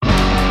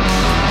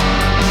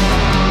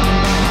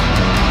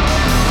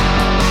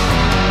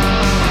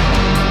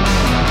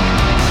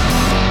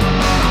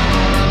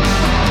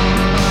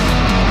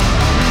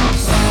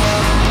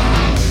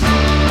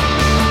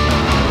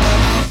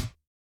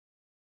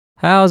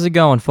How's it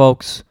going,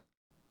 folks?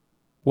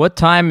 What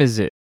time is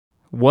it?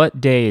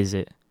 What day is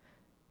it?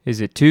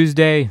 Is it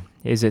Tuesday?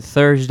 Is it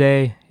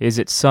Thursday? Is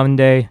it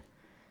Sunday?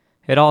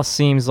 It all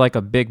seems like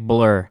a big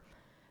blur,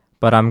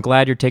 but I'm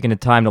glad you're taking the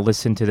time to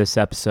listen to this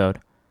episode.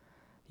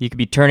 You could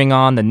be turning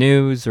on the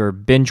news or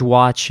binge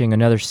watching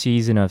another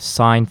season of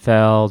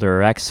Seinfeld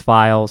or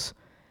X-Files,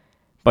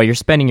 but you're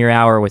spending your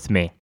hour with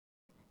me.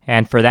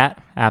 And for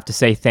that, I have to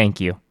say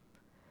thank you.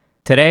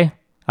 Today,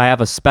 I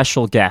have a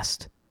special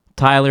guest,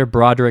 Tyler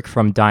Broderick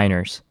from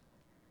Diners.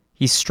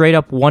 He's straight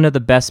up one of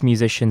the best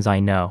musicians I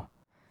know.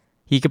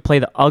 He could play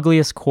the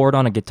ugliest chord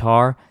on a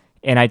guitar,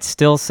 and I'd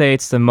still say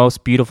it's the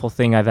most beautiful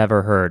thing I've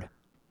ever heard.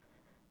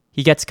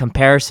 He gets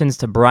comparisons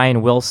to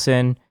Brian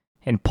Wilson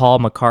and Paul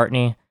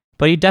McCartney,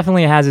 but he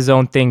definitely has his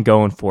own thing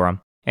going for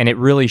him, and it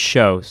really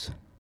shows.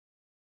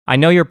 I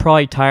know you're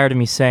probably tired of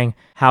me saying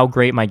how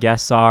great my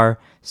guests are,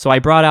 so I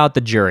brought out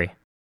the jury.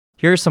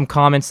 Here are some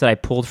comments that I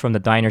pulled from the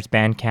Diners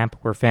Bandcamp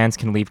where fans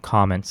can leave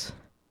comments.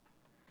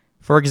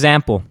 For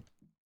example,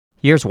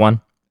 here's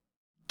one.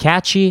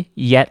 Catchy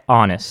yet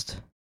honest.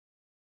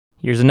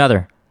 Here's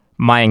another.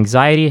 My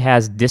anxiety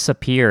has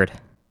disappeared.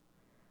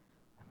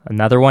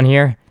 Another one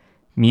here.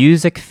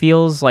 Music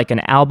feels like an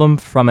album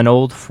from an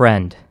old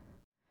friend.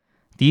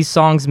 These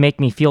songs make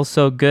me feel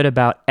so good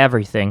about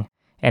everything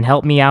and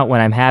help me out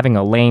when I'm having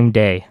a lame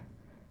day.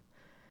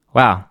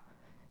 Wow.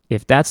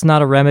 If that's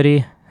not a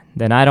remedy,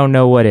 then I don't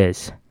know what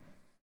is.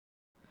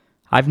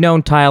 I've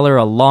known Tyler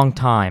a long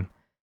time,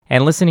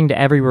 and listening to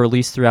every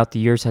release throughout the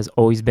years has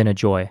always been a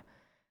joy.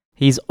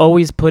 He's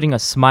always putting a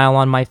smile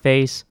on my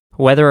face,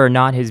 whether or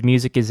not his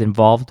music is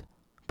involved,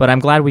 but I'm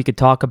glad we could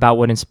talk about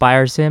what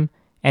inspires him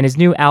and his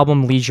new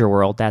album Leisure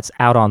World that's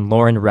out on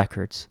Lauren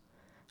Records.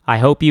 I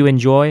hope you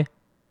enjoy.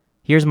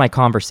 Here's my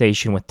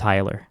conversation with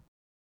Tyler.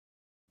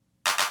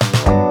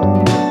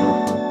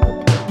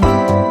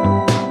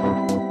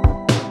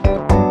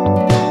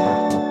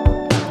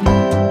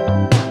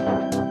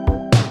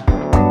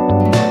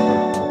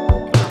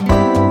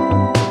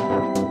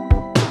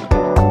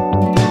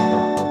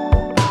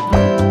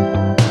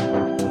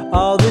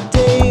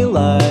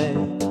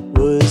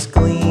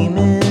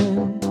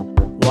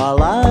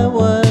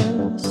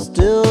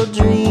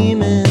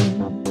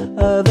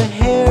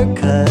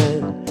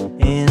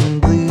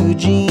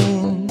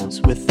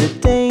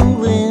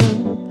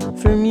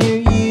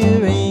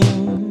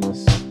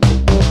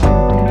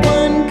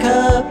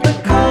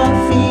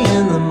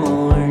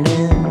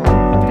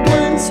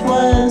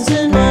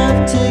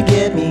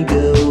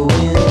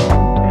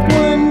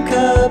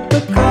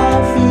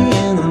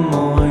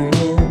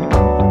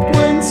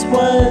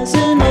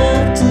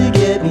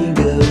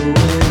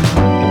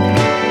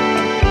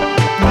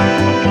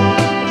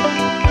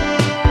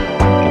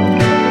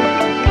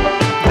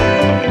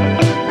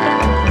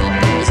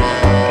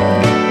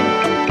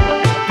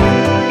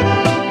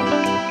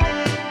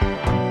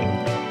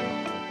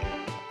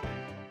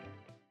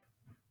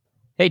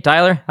 Hey,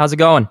 Tyler, how's it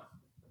going?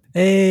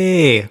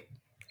 Hey.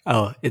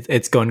 Oh,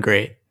 it's going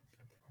great.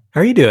 How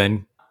are you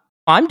doing?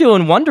 I'm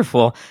doing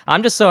wonderful.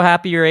 I'm just so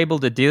happy you're able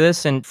to do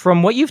this. And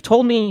from what you've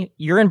told me,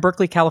 you're in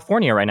Berkeley,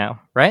 California right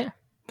now, right?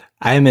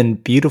 I am in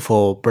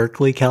beautiful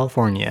Berkeley,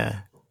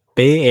 California,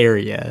 Bay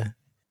Area.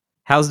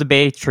 How's the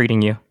Bay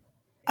treating you?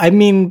 I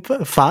mean,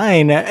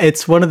 fine.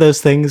 It's one of those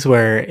things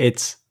where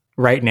it's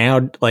right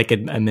now, like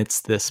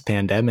amidst this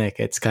pandemic,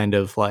 it's kind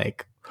of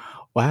like,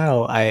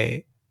 wow,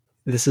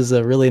 this is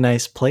a really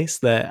nice place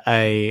that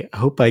I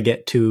hope I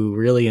get to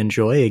really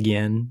enjoy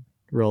again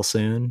real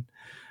soon.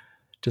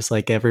 Just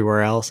like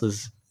everywhere else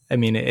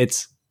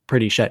it's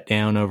pretty shut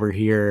down over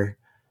here.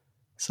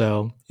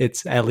 So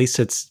it's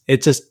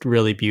just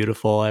really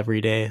beautiful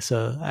every day.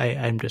 So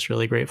I'm just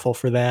really grateful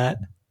for that.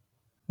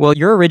 Well,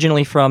 you're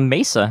originally from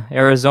Mesa,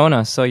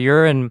 Arizona, so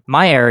you're in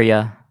my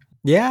area.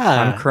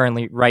 Yeah. I'm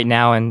currently right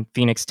now in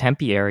Phoenix,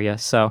 Tempe area.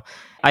 So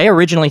I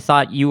originally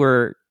thought you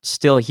were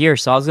still here,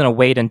 so I was going to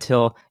wait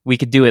until we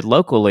could do it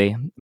locally.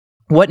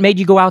 What made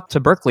you go out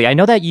to Berkeley? I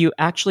know that you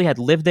actually had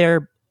lived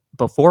there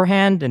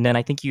beforehand, and then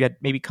I think you had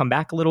maybe come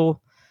back a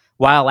little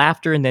while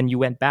after, and then you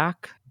went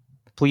back.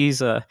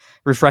 Please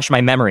refresh my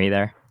memory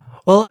there.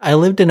 Well, I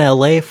lived in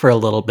LA for a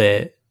little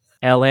bit.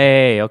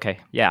 LA, okay,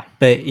 yeah.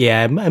 But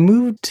yeah, I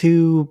moved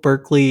to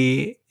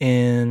Berkeley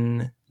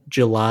in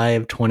July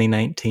of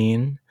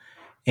 2019,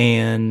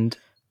 and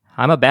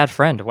I'm a bad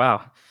friend,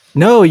 wow.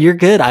 No, you're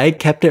good. I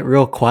kept it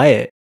real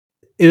quiet.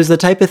 It was the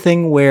type of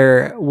thing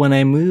where when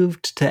I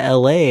moved to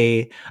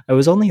LA, I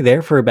was only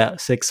there for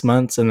about 6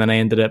 months, and then I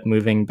ended up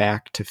moving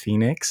back to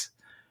Phoenix.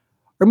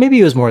 Or maybe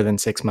it was more than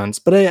 6 months,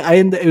 but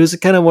it was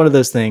kind of one of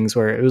those things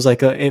where it was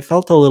like it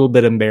felt a little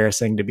bit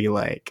embarrassing to be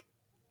like,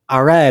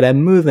 all right,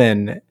 I'm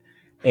moving.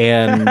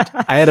 And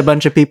I had a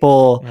bunch of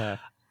people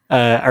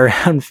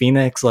around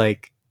Phoenix,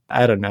 like,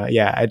 I don't know.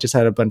 Yeah, I just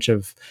had a bunch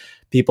of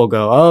people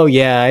go, oh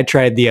yeah, I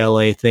tried the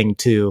LA thing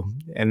too.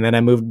 And then I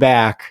moved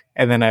back.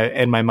 And then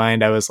in my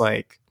mind, I was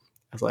like,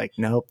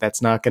 nope,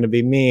 that's not going to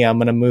be me. I'm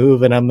going to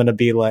move and I'm going to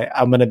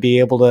be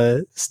able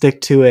to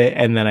stick to it.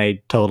 And then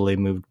I totally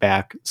moved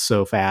back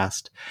so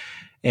fast.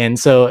 And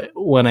so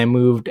when I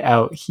moved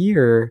out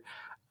here,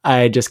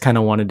 I just kind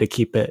of wanted to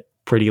keep it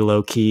pretty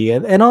low key.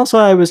 And also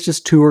I was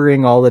just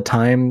touring all the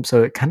time.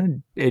 So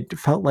it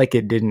felt like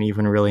it didn't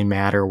even really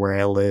matter where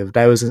I lived.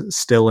 I was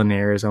still in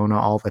Arizona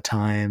all the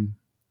time.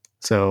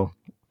 So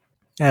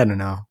I don't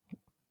know.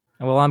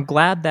 Well, I'm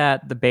glad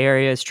that the Bay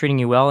Area is treating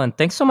you well. And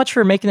thanks so much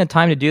for making the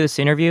time to do this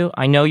interview.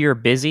 I know you're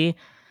busy.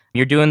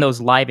 You're doing those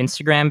live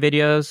Instagram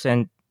videos,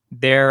 and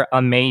they're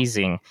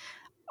amazing.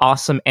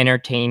 Awesome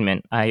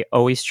entertainment. I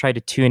always try to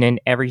tune in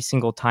every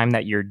single time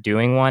that you're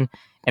doing one.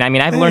 And I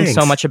mean, I've learned so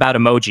Thanks. much about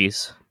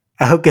emojis.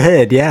 Oh,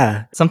 good.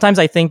 Yeah. Sometimes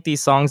I think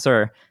these songs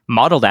are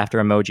modeled after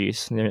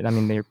emojis.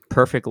 They're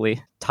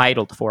perfectly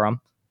titled for them.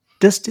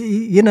 Just,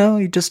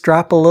 you just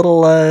drop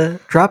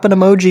drop an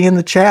emoji in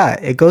the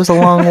chat. It goes a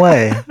long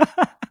way.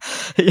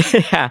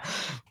 Yeah.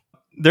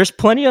 There's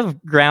plenty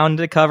of ground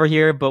to cover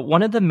here, but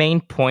one of the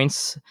main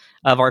points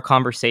of our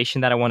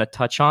conversation that I want to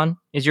touch on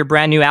is your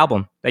brand new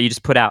album that you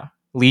just put out,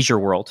 Leisure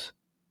World.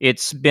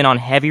 It's been on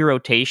heavy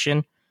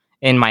rotation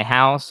in my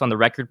house, on the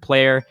record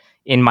player,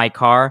 in my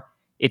car.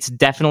 It's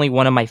definitely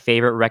one of my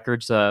favorite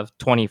records of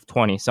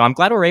 2020. So I'm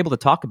glad we're able to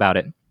talk about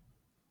it.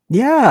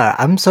 Yeah,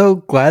 I'm so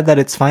glad that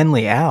it's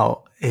finally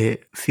out.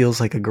 It feels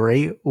like a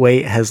great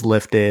weight has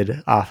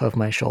lifted off of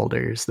my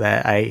shoulders,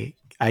 that I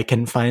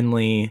can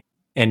finally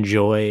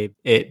enjoy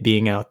it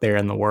being out there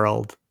in the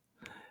world.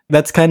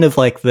 That's kind of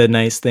like the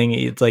nice thing.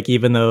 It's like,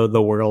 even though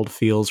the world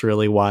feels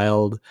really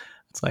wild,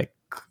 it's like,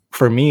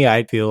 for me,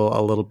 I feel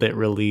a little bit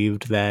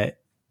relieved that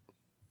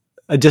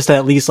just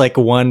at least like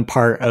one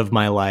part of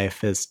my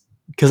life is,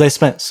 because I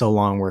spent so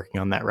long working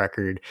on that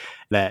record,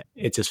 that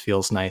it just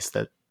feels nice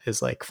that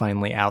is like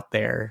finally out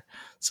there.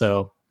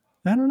 So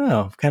I don't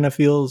know, kind of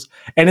feels,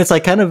 and it's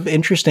like kind of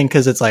interesting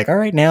because it's like, all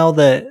right, now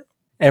that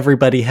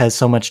everybody has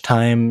so much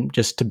time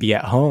just to be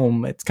at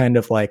home, it's kind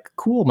of like,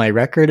 cool, my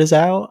record is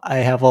out. I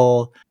have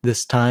all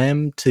this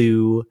time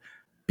to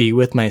be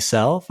with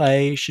myself.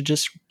 I should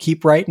just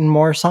keep writing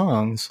more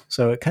songs.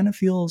 So it kind of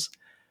feels,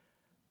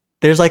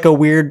 there's like a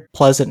weird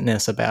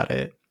pleasantness about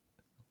it.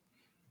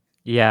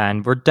 Yeah,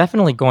 and we're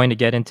definitely going to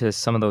get into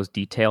some of those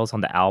details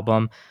on the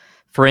album.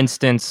 For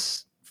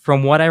instance,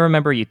 from what I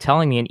remember you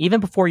telling me, and even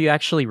before you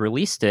actually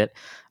released it,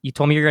 you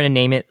told me you're going to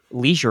name it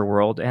Leisure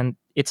World, and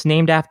it's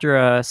named after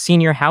a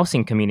senior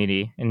housing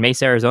community in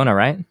Mesa, Arizona,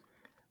 right?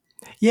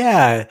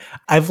 Yeah,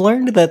 I've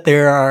learned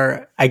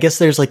that I guess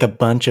there's like a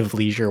bunch of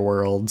leisure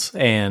worlds,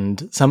 and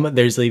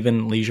there's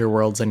even leisure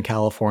worlds in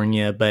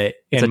California, but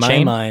It's in a my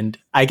chain? mind,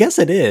 I guess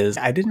it is.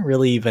 I didn't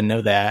really even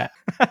know that.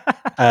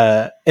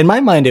 In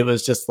my mind, it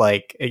was just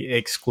like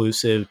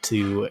exclusive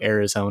to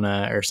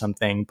Arizona or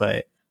something,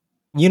 but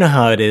you know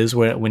how it is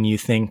when you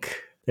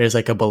think there's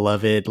like a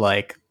beloved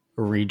like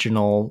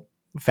regional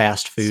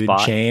fast food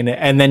Spot. chain,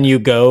 and then you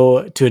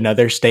go to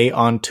another state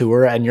on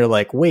tour and you're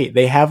like, wait,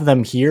 they have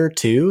them here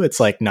too. It's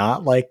like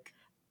not like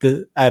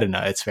I don't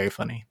know, it's very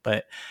funny.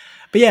 But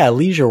yeah,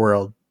 Leisure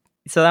World.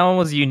 So that one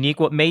was unique.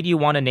 What made you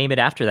want to name it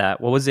after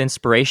that? What was the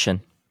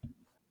inspiration?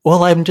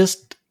 Well,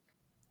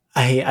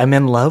 I'm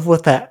in love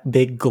with that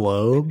big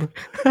globe,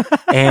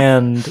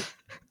 and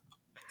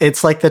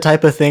it's like the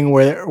type of thing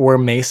where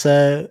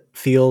Mesa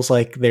feels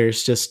like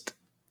there's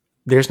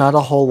not a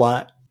whole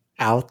lot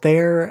out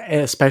there,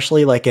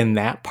 especially like in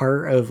that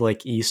part of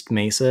like East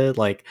Mesa.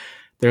 Like,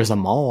 there's a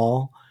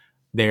mall,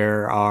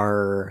 there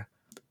are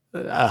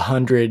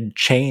 100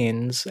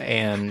 chains,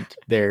 and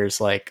there's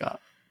like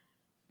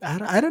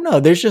I don't know,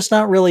 there's just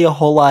not really a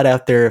whole lot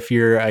out there if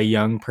you're a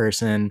young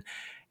person.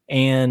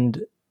 And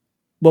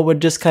what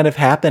would just kind of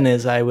happen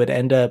is I would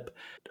end up,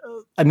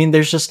 I mean,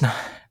 there's just not,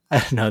 I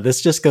don't know,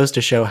 this just goes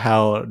to show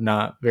how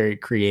not very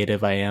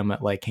creative I am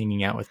at like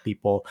hanging out with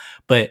people.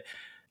 But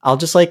I'll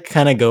just like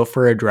kind of go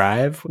for a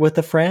drive with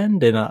a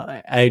friend, and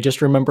I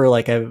just remember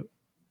like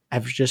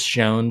I've just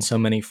shown so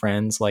many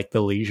friends like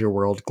the Leisure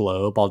World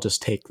Globe. I'll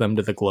just take them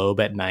to the Globe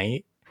at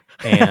night,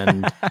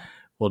 and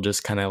we'll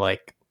just kind of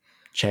like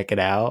check it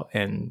out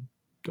and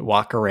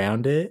walk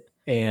around it.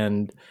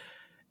 And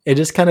it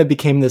just kind of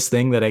became this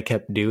thing that I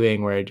kept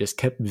doing, where I just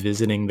kept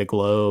visiting the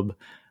Globe.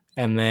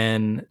 And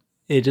then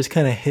it just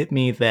kind of hit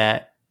me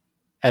that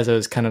as I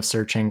was kind of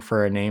searching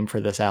for a name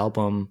for this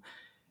album,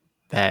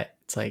 that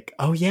it's like,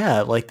 oh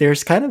yeah, like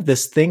there's kind of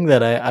this thing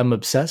that I'm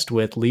obsessed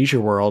with,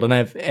 Leisure World. And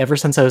I've, ever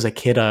since I was a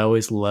kid, I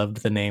always loved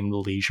the name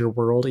Leisure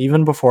World.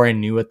 Even before I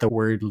knew what the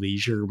word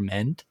leisure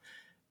meant,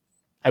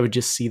 I would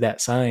just see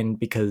that sign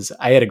because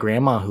I had a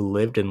grandma who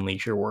lived in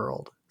Leisure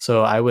World.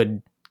 So I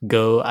would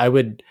go, I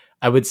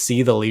would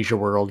see the Leisure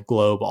World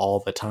globe all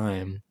the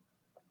time.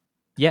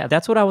 Yeah,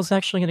 that's what I was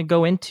actually going to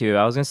go into.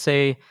 I was going to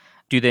say,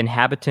 do the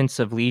inhabitants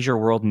of Leisure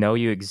World know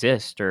you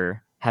exist,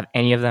 or have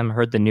any of them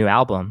heard the new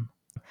album?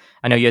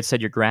 I know you had said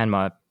your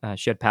grandma,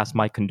 she had passed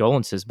my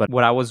condolences, but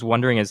what I was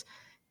wondering is,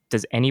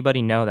 does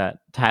anybody know that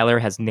Tyler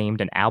has named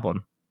an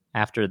album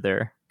after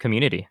their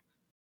community?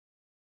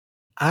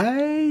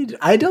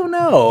 I don't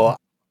know.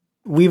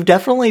 We've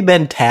definitely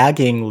been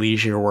tagging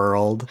Leisure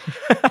World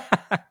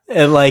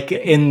and like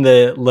in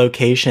the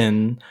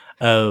location.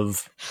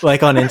 of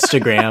like on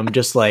Instagram,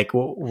 just like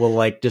we'll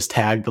like just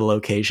tag the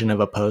location of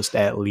a post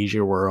at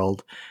Leisure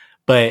World.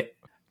 But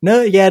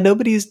no, yeah,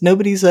 nobody's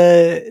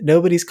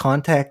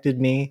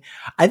contacted me.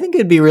 I think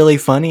it'd be really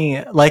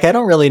funny. Like I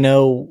don't really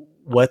know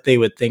what they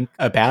would think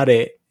about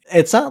it.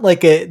 It's not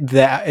like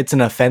that it's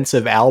an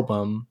offensive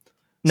album.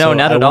 No, So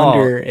not I at all.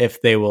 wonder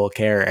if they will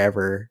care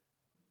ever.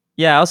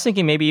 Yeah, I was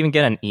thinking maybe even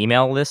get an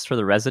email list for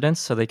the residents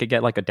so they could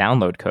get like a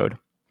download code.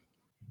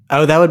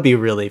 Oh, that would be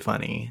really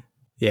funny.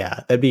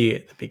 Yeah, that'd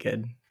be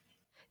good.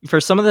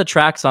 For some of the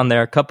tracks on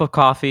there, Cup of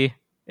Coffee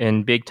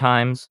and Big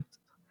Times,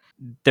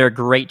 they're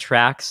great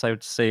tracks. I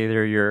would say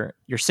they're your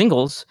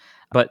singles,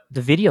 but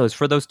the videos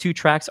for those two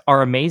tracks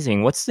are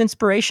amazing. What's the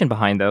inspiration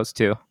behind those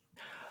two?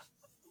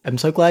 I'm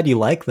so glad you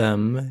like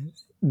them.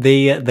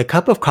 The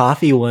cup of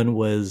coffee one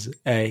was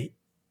I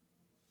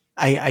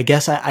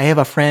guess I have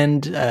a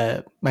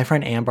friend, my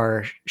friend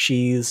Amber.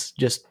 She's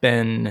just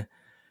been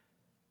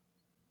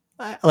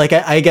like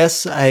I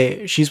guess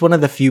she's one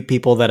of the few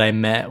people that I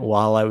met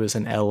while I was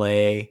in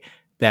LA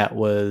that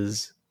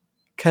was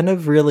kind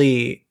of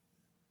really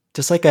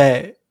just like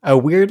a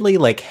weirdly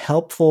like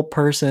helpful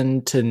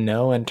person to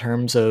know in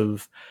terms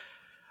of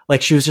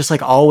like she was just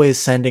like always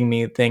sending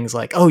me things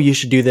like, oh, you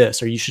should do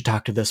this or you should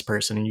talk to this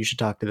person and you should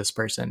talk to this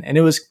person. And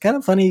it was kind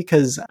of funny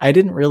because I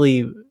didn't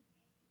really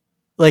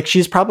like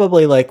she's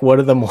probably like one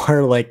of the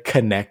more like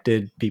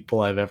connected people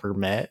I've ever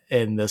met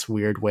in this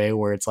weird way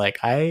where it's like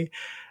I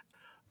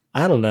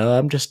don't know,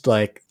 I'm just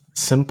like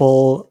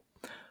simpleton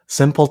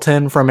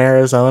from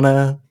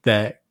Arizona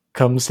that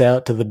comes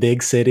out to the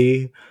big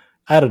city.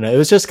 I don't know. It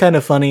was just kind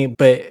of funny,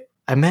 but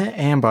I met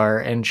Amber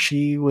and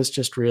she was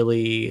just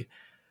really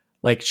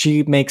like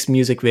she makes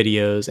music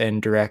videos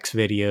and directs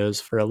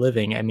videos for a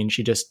living. I mean,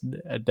 she just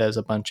does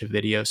a bunch of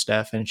video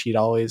stuff and she'd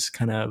always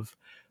kind of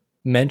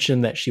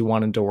mention that she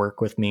wanted to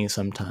work with me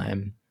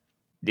sometime.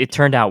 It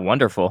turned out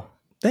wonderful.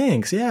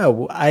 Thanks. Yeah,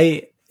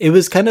 I it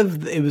was kind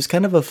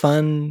of a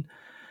fun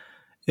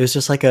it was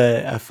just like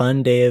a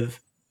fun day of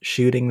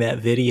shooting that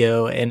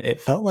video and it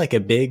felt like a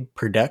big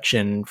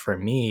production for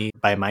me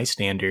by my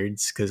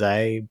standards cuz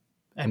I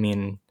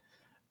mean,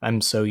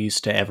 I'm so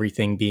used to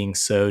everything being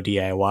so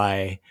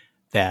DIY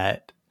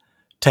that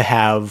to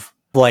have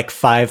like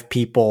 5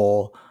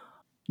 people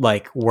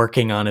like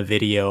working on a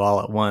video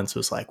all at once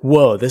was like,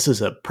 whoa, this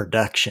is a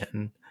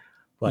production.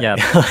 Like, Yeah,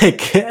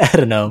 like I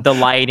don't know. the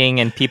lighting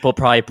and people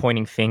probably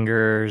pointing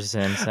fingers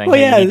and saying, Well,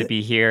 "Hey, you need yeah, to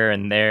be here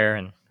and there."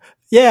 And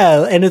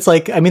yeah, and it's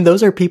like, I mean,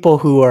 those are people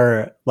who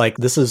are like,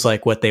 this is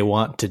like what they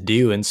want to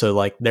do, and so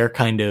like they're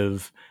kind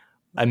of,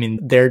 I mean,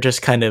 they're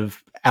just kind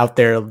of out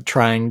there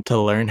trying to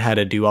learn how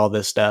to do all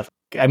this stuff.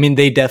 I mean,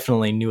 they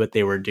definitely knew what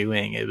they were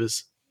doing. It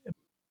was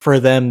for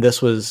them,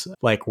 this was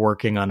like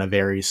working on a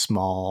very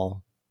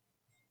small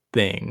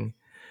thing.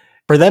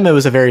 For them, it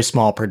was a very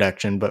small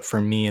production, but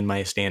for me and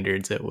my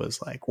standards, it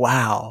was like,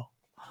 wow,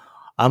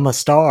 I'm a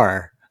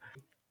star.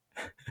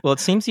 well, it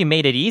seems you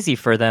made it easy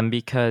for them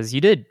because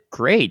you did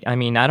great. I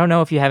mean, I don't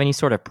know if you have any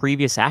sort of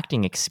previous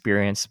acting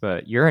experience,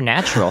 but you're a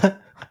natural.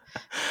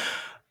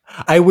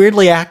 I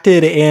weirdly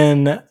acted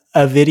in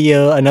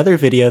another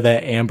video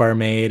that Ambar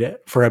made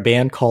for a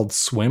band called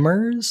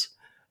Swimmers.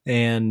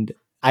 And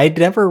I'd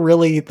never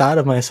really thought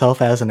of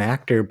myself as an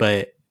actor,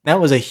 but that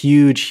was a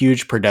huge,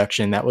 huge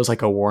production. That was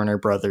like a Warner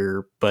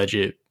Brother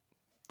budget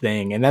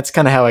thing. And that's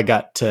kind of how I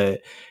got to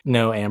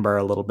know Amber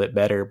a little bit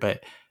better,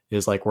 but it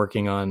was like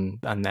working on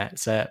that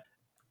set.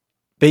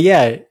 But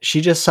yeah,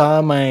 she just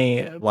saw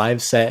my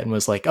live set and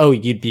was like, "Oh,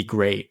 you'd be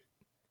great.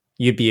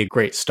 You'd be a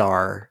great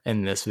star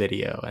in this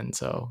video." And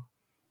so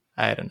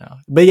I don't know.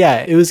 But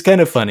yeah, it was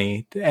kind of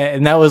funny.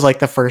 And that was like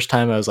the first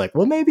time I was like,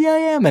 "Well, maybe I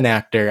am an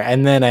actor."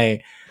 And then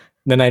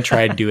I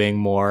tried doing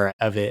more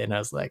of it and I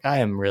was like, "I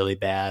am really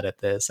bad at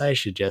this. I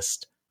should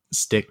just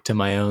stick to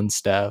my own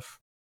stuff."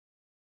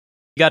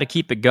 You got to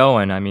keep it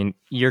going. I mean,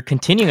 you're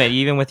continuing it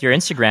even with your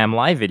Instagram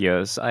live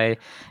videos.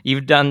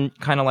 You've done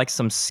kind of like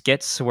some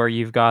skits where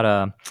you've got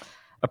a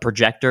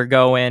projector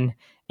going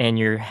and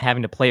you're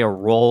having to play a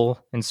role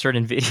in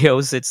certain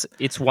videos.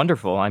 It's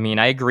wonderful. I mean,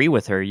 I agree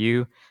with her.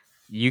 You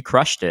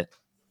crushed it.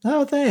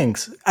 Oh,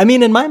 thanks. I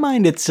mean, in my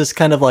mind, it's just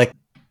kind of like,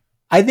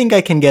 I think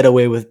I can get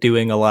away with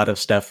doing a lot of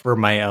stuff for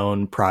my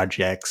own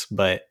projects,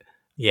 but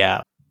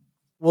yeah,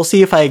 we'll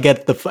see if I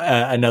get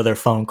another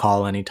phone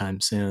call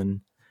anytime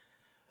soon.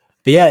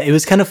 But yeah, it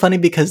was kind of funny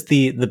because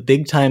the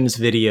Big Times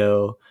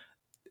video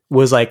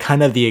was like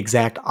kind of the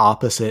exact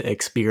opposite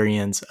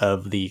experience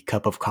of the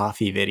Cup of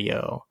Coffee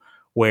video,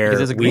 Because where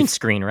there's a green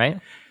screen, right?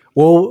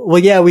 well,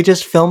 yeah, we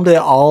just filmed it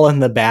all in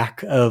the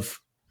back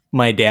of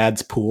my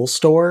dad's pool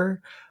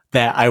store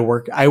that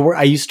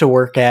I used to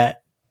work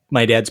at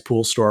my dad's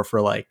pool store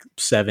for like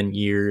 7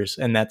 years,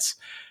 and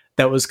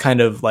that was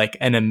kind of like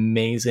an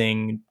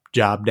amazing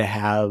job to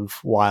have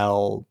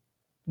while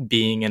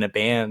being in a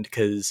band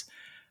because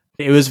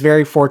it was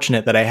very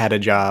fortunate that I had a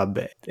job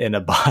and a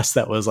boss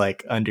that was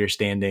like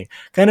understanding,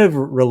 kind of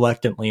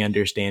reluctantly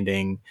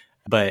understanding,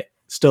 but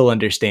still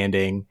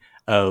understanding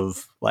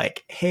of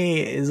like,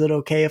 hey, is it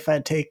okay if I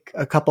take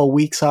a couple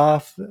weeks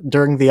off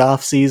during the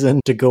off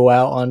season to go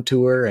out on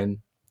tour? And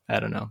I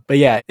don't know. But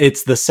yeah,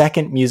 it's the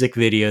second music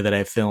video that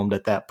I filmed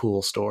at that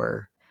pool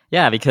store.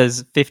 Yeah,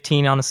 because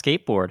 15 on a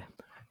skateboard.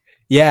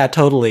 Yeah,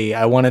 totally.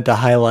 I wanted to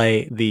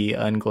highlight the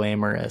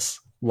unglamorous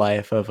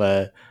life of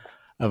a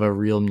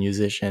real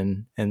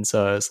musician. And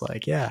so I was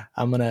like, yeah,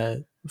 I'm going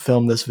to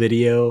film this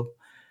video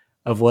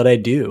of what I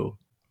do.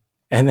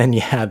 And then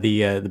yeah,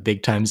 the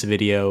Big Times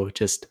video,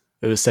 just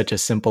it was such a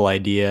simple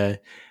idea,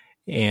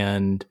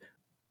 and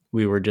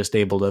we were just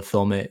able to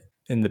film it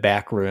in the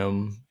back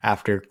room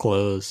after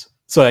close.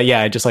 So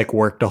yeah, I just like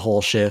worked a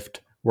whole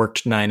shift,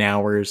 worked 9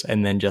 hours,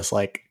 and then just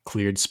like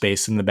cleared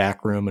space in the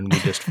back room, and we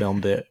just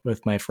filmed it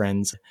with my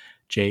friends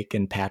Jake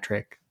and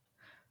Patrick.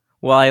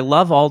 Well, I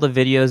love all the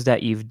videos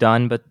that you've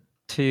done, but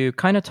to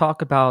kind of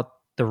talk about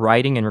the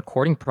writing and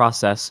recording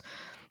process,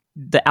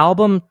 the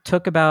album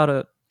took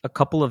about a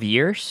couple of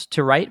years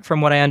to write,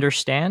 from what I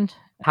understand.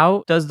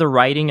 How does the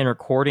writing and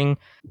recording,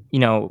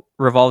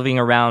 revolving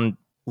around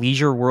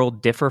Leisure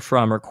World, differ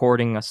from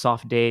recording a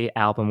Soft Day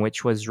album,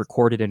 which was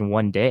recorded in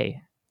one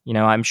day?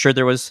 I'm sure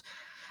there was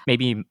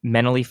maybe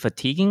mentally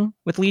fatiguing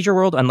with Leisure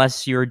World,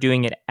 unless you're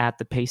doing it at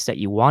the pace that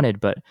you wanted.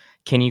 But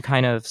can you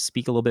kind of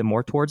speak a little bit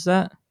more towards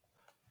that?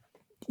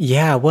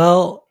 Yeah,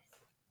 well,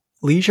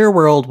 Leisure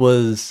World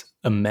was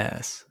a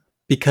mess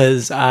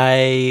because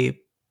I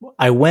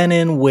went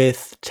in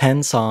with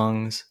 10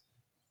 songs.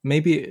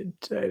 Maybe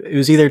it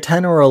was either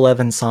 10 or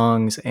 11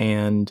 songs,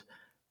 and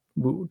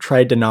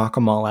tried to knock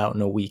them all out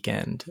in a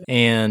weekend.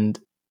 And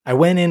I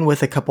went in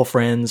with a couple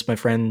friends, my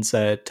friends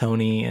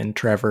Tony and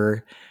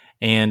Trevor,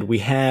 and we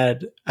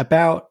probably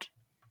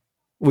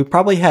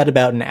had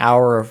about an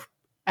hour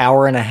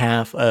and a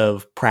half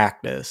of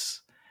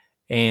practice,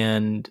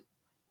 and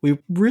we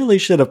really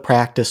should have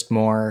practiced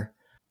more.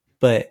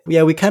 But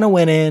yeah, we kind of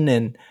went in,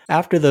 and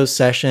after those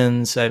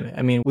sessions,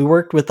 I mean, we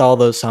worked with all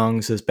those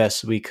songs as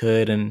best as we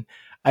could, and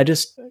I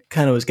just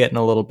kind of was getting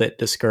a little bit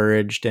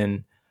discouraged,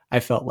 and I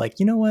felt like,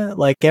 you know what,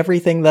 like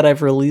everything that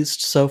I've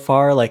released so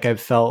far, like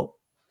I've felt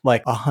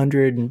like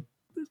 200%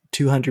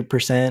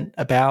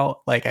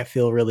 about, like I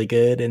feel really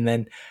good. And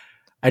then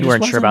I You just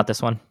weren't sure wasn't, about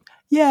this one.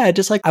 yeah,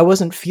 just like I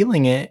wasn't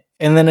feeling it.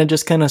 And then it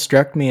just kind of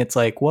struck me. It's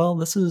like, well,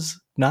 this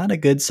is not a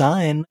good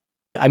sign.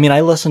 I mean,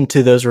 I listened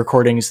to those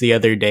recordings the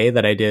other day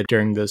that I did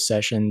during those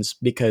sessions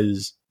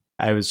because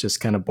I was just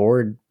kind of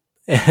bored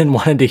and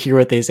wanted to hear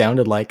what they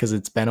sounded like because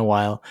it's been a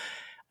while.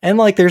 And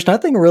like, there's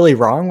nothing really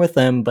wrong with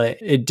them, but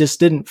it just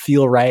didn't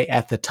feel right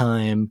at the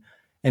time.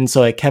 And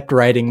so I kept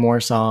writing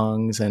more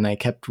songs and I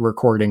kept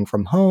recording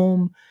from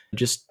home,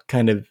 just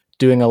kind of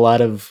doing a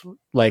lot of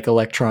like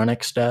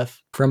electronic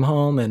stuff from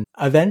home, and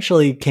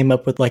eventually came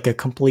up with like a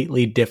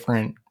completely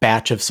different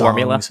batch of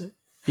Formula? songs.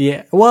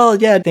 Yeah. Well,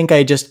 yeah, I think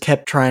I just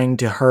kept trying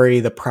to hurry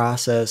the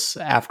process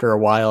after a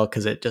while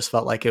because it just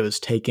felt like it was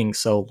taking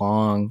so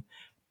long.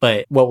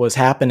 But what was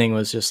happening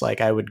was just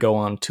like I would go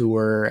on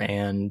tour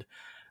and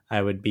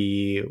I would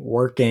be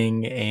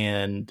working,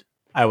 and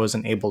I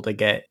wasn't able to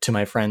get to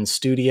my friend's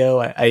studio.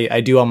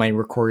 I do all my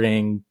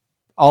recording,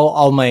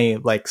 all my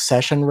like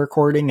session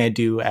recording I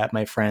do at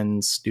my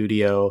friend's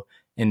studio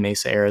in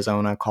Mesa,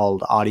 Arizona,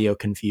 called Audio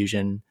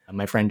Confusion.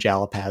 My friend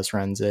Jalapaz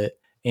runs it.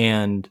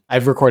 And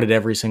I've recorded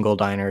every single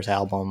Diners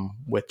album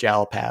with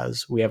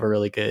Jalapaz. We have a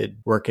really good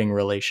working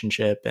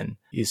relationship, and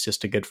he's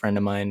just a good friend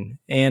of mine.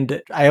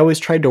 And I always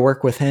tried to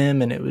work with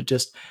him, and it was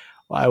just,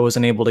 I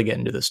wasn't able to get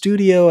into the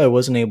studio. I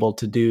wasn't able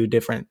to do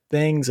different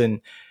things.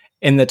 And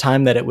in the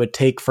time that it would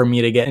take for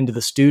me to get into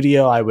the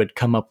studio, I would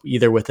come up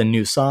either with a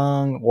new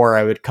song or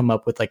I would come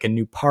up with like a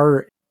new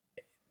part.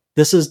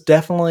 This is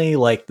definitely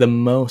like the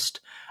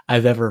most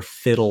I've ever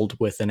fiddled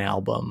with an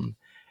album.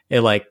 It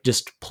like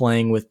just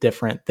playing with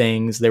different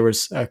things. There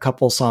was a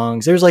couple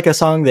songs. There's like a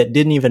song that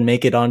didn't even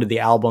make it onto the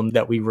album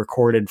that we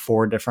recorded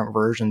 4 different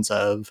versions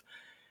of.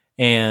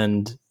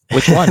 And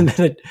Which one?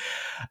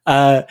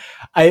 uh,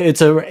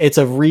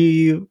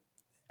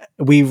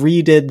 we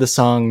redid the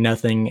song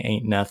 "Nothing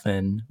Ain't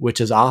Nothing,"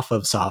 which is off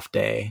of Soft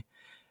Day.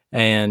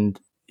 And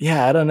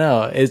yeah, I don't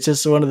know. It's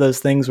just one of those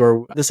things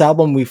where this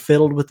album, we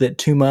fiddled with it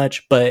too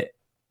much, but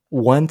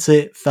once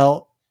it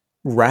felt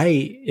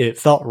right,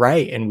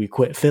 and we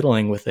quit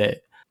fiddling with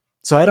it.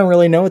 So I don't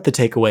really know what the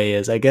takeaway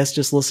is. I guess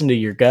just listen to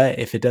your gut.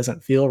 If it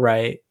doesn't feel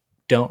right,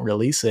 don't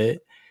release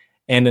it.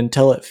 And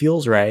until it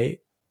feels right,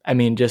 I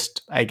mean,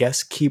 just, I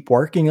guess, keep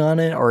working on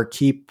it, or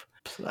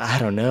I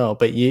don't know.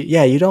 But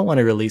you don't want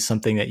to release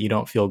something that you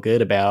don't feel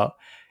good about.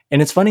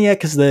 And it's funny, yeah,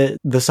 because the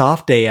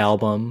Soft Day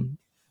album,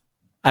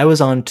 I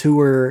was on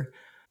tour,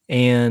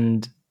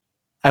 and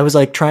I was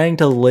like trying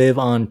to live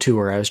on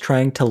tour. I was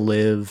trying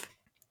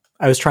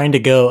to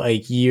go a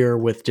year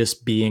with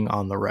just being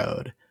on the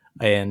road.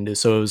 And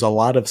so it was a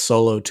lot of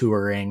solo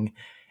touring.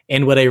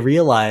 And what I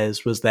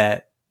realized was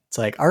that it's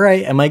like, all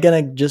right, am I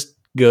going to just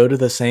go to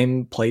the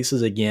same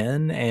places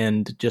again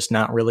and just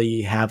not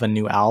really have a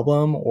new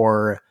album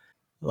or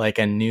like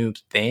a new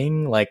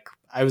thing? Like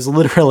I was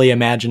literally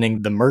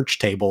imagining the merch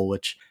table,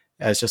 which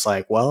I was just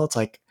like, well, it's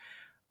like,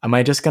 am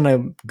I just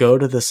gonna go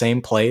to the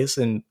same place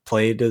and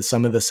play to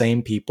some of the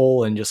same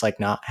people and just like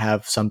not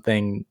have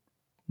something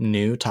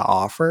new to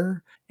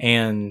offer?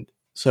 And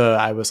so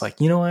I was like,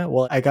 you know what?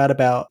 Well, I got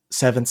about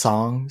 7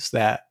 songs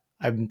that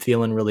I'm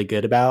feeling really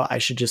good about. I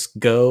should just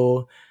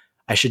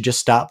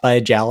stop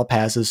by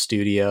Jalapaz's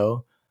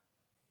studio,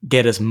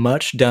 get as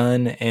much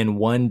done in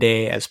one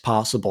day as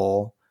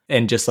possible,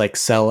 and just like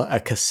sell a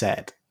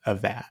cassette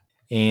of that.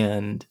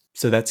 And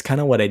so that's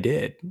kind of what I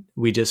did.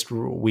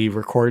 We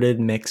recorded,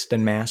 mixed,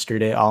 and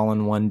mastered it all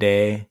in one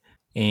day,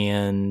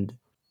 and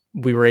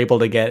we were able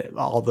to get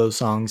all those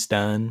songs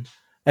done.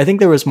 I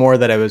think there was more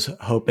that I was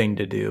hoping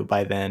to do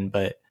by then,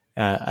 but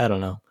I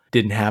don't know,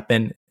 didn't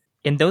happen.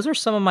 And those are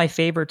some of my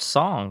favorite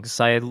songs.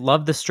 I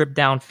love the stripped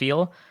down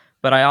feel,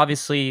 but I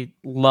obviously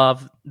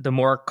love the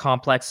more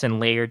complex and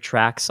layered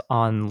tracks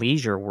on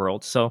Leisure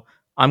World. So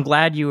I'm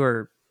glad you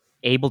were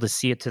able to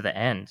see it to the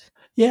end.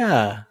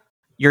 Yeah,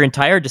 Your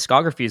entire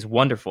discography is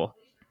wonderful.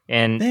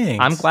 And I'm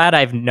thanks. glad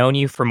I've known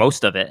you for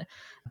most of it.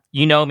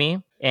 You know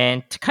me.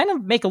 And to kind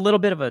of make a little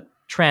bit of a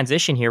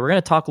transition here, we're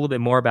going to talk a little bit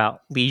more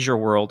about Leisure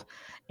World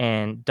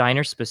and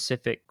diner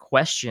specific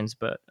questions.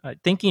 But I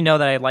think you know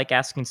that I like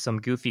asking some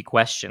goofy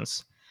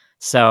questions.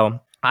 So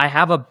I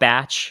have a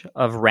batch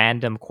of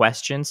random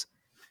questions,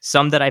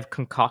 some that I've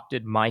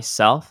concocted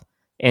myself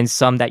and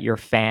some that your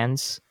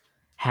fans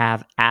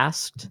have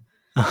asked.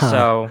 Uh-huh.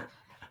 So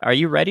are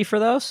you ready for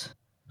those?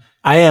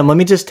 I am. Let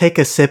me just take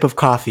a sip of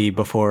coffee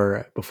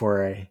before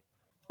I.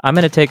 I'm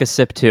going to take a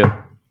sip too.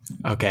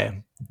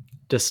 Okay,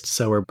 just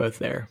so we're both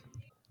there.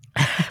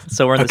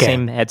 So we're in the Okay.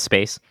 same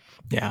headspace.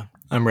 Yeah,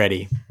 I'm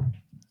ready.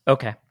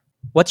 Okay.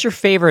 What's your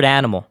favorite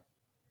animal?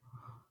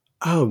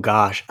 Oh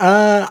gosh.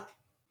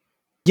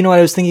 You know what?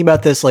 I was thinking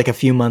about this like a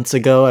few months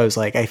ago. I was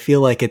like, I feel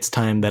like it's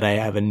time that I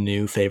have a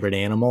new favorite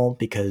animal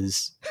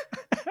because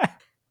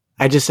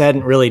I just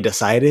hadn't really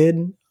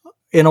decided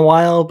in a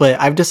while, but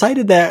I've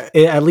decided that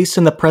at least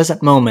in the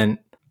present moment,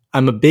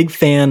 I'm a big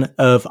fan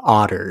of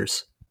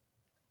otters.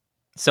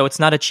 So it's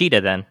not a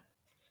cheetah then.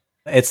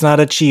 It's not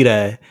a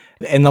cheetah.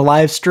 In the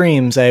live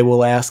streams, I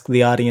will ask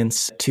the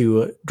audience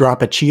to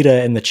drop a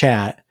cheetah in the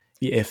chat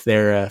if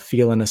they're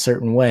feeling a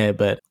certain way,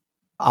 but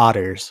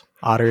otters.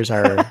 Otters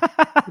are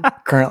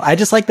currently, I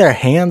just like their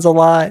hands a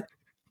lot.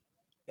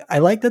 I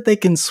like that they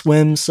can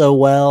swim so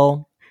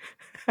well.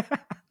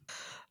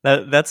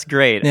 That's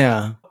great.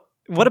 Yeah.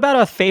 What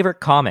about a favorite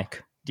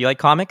comic? Do you like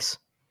comics?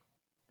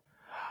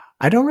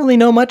 I don't really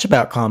know much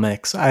about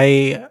comics.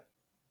 I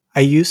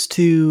used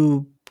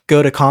to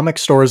go to comic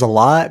stores a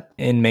lot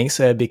in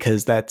Mesa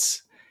because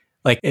that's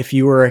like if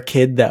you were a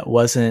kid that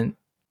wasn't,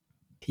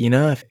 you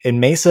know, if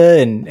in Mesa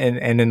and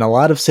in a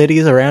lot of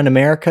cities around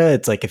America,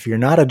 it's like if you're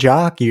not a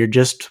jock, you're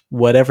just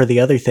whatever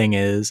the other thing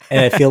is. And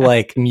I feel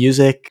like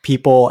music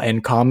people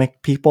and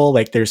comic people,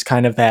 like there's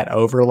kind of that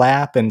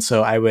overlap. And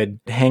so I would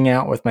hang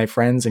out with my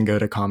friends and go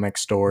to comic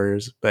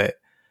stores. But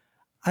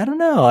I don't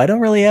know. I don't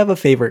really have a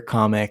favorite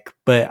comic,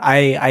 but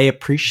I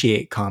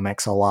appreciate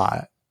comics a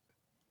lot.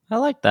 I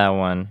like that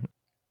one.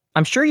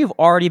 I'm sure you've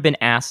already been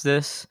asked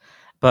this,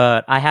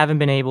 but I haven't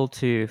been able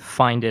to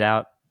find it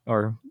out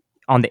or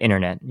on the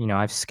internet. You know,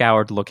 I've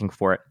scoured looking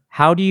for it.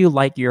 How do you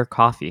like your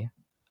coffee?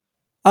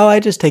 Oh, I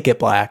just take it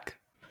black.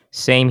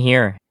 Same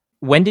here.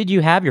 When did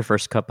you have your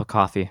first cup of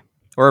coffee?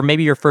 Or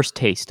maybe your first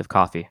taste of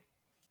coffee?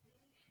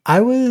 I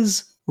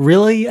was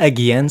really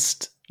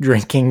against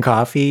drinking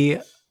coffee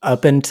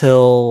up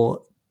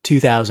until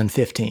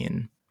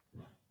 2015.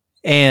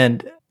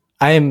 And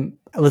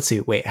let's see,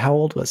 wait, how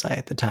old was I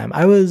at the time?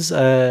 I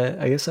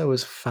guess I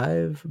was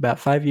about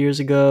 5 years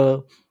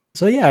ago.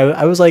 So yeah,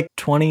 I was like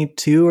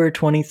 22 or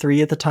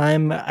 23 at the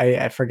time.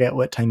 I forget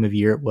what time of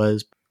year it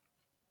was.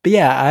 But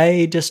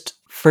yeah,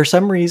 for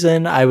some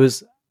reason,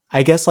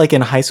 I guess like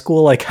in high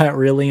school, I got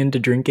really into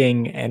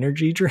drinking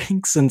energy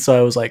drinks. And so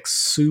I was like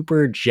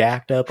super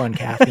jacked up on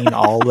caffeine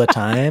all the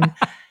time.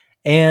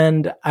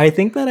 And I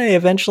think that I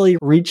eventually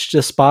reached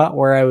a spot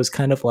where I was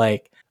kind of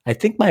like, I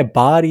think my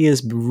body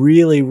is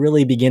really,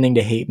 really beginning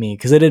to hate me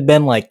because it had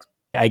been like,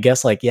 I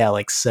guess like, yeah,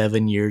 like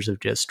 7 years of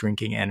just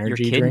drinking Your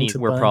energy drinks kidneys a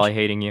were bunch. probably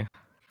hating you.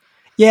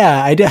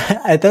 Yeah,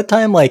 at that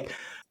time, like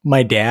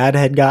my dad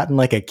had gotten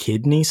like a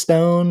kidney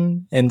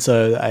stone. And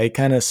so I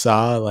kind of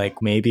saw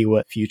like maybe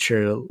what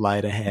future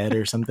lied ahead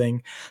or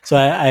something. So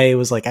I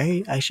was like,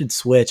 I should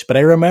switch. But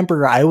I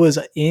remember I was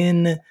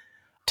in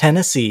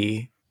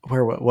Tennessee.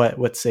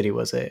 What city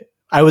was it?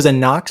 I was in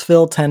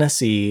Knoxville,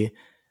 Tennessee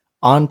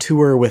on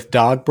tour with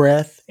Dog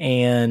Breath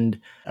and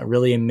a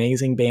really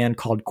amazing band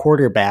called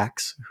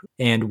Quarterbacks.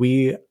 And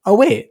oh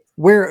wait,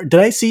 where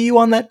did I see you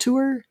on that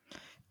tour?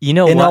 You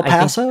know In what? El I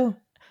think Paso?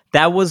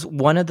 that was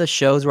one of the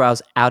shows where I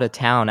was out of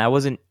town. I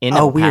wasn't in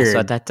Oh, El Paso at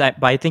weird. that time,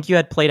 but I think you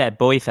had played at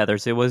Bowie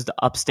Feathers. It was the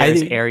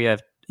upstairs area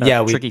of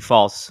Yeah, we Tricky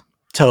Falls.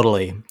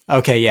 totally.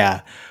 Okay,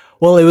 yeah.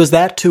 Well, it was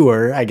that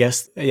tour, I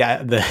guess.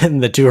 Yeah,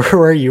 the tour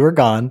where you were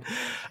gone.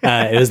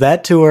 It was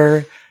that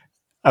tour.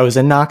 I was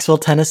in Knoxville,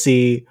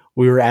 Tennessee.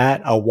 We were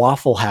at a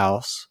Waffle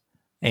House,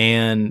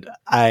 and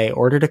I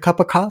ordered a cup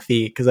of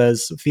coffee because I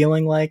was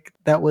feeling like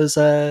that was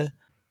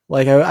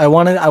Like I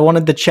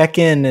wanted to check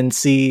in and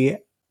see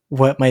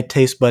what my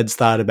taste buds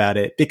thought about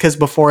it, because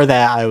before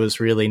that I was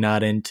really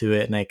not into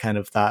it, and I kind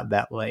of thought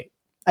that, like,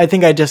 I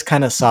think I just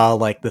kind of saw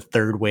like the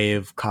third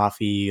wave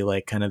coffee,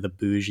 like kind of the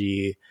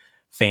bougie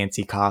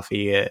fancy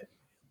coffee,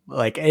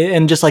 like,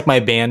 and just like my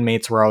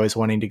bandmates were always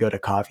wanting to go to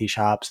coffee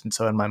shops, and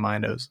so in my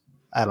mind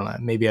I don't know,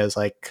 maybe I was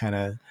like kind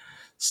of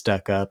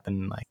stuck up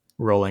and like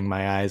rolling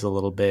my eyes a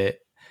little bit.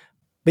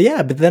 But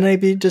yeah, but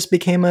then just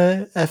became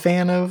a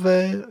fan of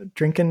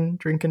drinking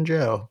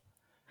Joe.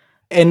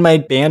 And my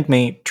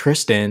bandmate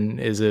Tristan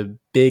is a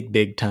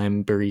big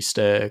time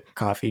barista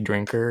coffee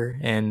drinker,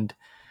 and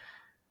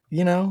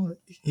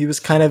he was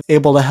kind of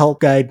able to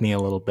help guide me a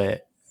little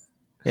bit.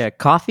 Yeah,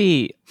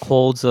 coffee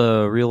holds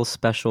a real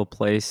special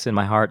place in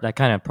my heart. That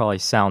kind of probably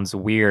sounds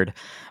weird,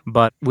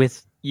 but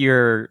with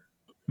your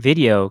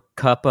video,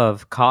 Cup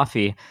of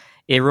Coffee,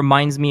 it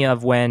reminds me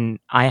of when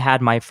I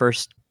had my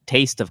first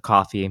taste of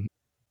coffee.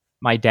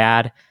 My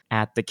dad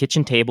at the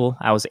kitchen table,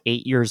 I was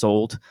 8 years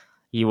old.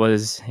 He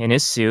was in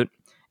his suit.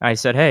 I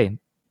said, "Hey,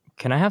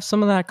 can I have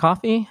some of that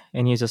coffee?"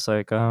 And he's just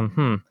like,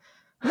 I'm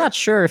not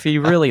sure if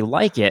you really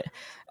like it.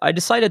 I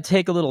decided to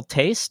take a little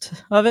taste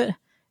of it.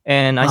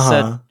 And I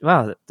said,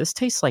 wow, this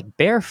tastes like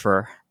bear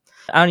fur.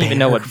 I don't even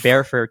know what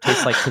bear fur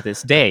tastes like to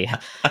this day.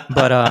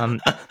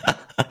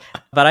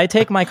 But I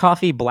take my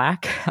coffee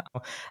black,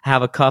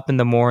 have a cup in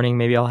the morning.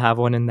 Maybe I'll have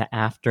one in the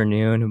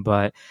afternoon.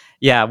 But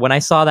yeah, when I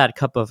saw that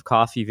Cup of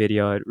Coffee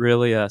video, it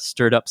really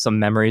stirred up some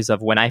memories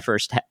of when I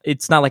first.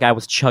 It's not like I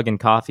was chugging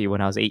coffee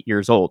when I was 8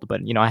 years old,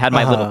 but I had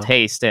my little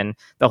taste, and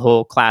the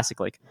whole classic,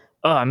 like,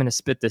 oh, I'm gonna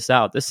spit this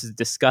out. This is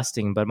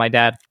disgusting. But my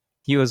dad,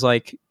 he was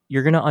like,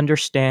 you're gonna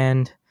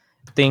understand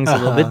things a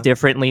little bit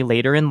differently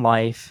later in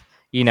life.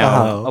 A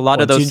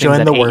lot of those things join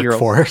that the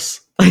 8-year-olds.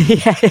 Workforce.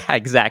 yeah,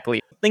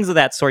 exactly. Things of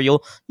that sort.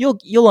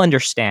 You'll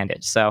understand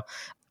it. So,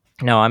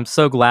 no, I'm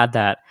so glad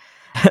that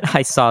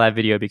I saw that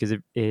video, because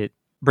it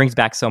brings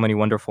back so many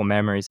wonderful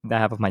memories that I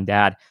have of my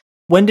dad.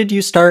 When did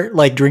you start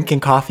like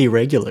drinking coffee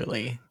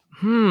regularly?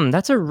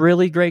 That's a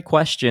really great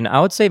question.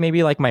 I would say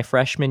maybe like my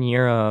freshman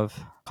year of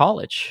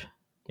college.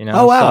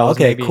 Oh wow. So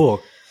okay,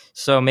 cool.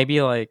 So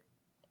maybe like,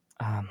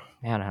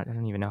 man, I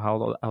don't even know how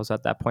old I was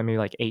at that point. Maybe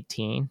like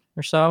 18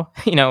 or so.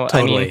 Totally.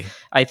 I mean,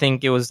 I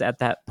think it was at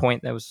that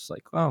point that was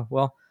like, oh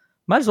well,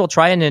 might as well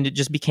try it, and it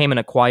just became an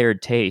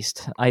acquired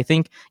taste. I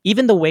think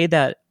even the way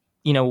that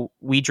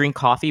we drink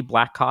coffee,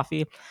 black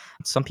coffee,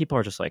 some people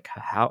are just like,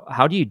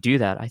 how do you do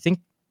that? I think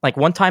like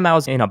one time I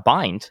was in a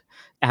bind.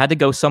 I had to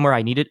go somewhere.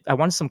 I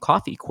wanted some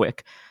coffee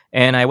quick,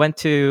 and I went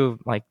to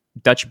like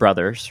Dutch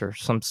Brothers or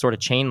some sort of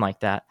chain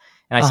like that.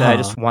 And I said, I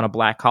just want a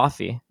black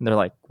coffee. And they're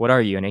like, what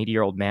are you, an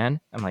 80-year-old man?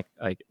 I'm like,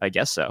 I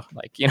guess so.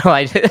 Like,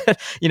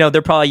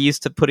 they're probably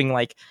used to putting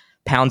like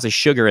pounds of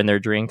sugar in their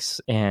drinks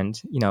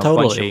and, a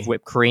bunch of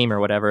whipped cream or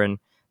whatever. And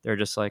they're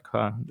just like,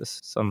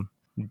 some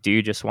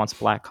dude just wants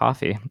black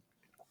coffee,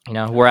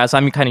 whereas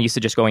I'm kind of used to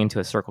just going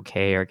into a Circle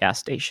K or a gas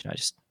station. I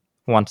just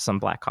want some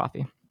black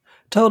coffee.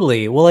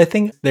 Totally. Well, I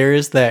think there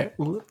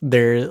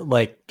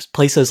like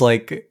places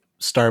like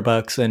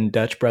Starbucks and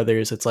Dutch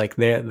Brothers, it's like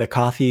the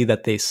coffee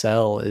that they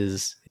sell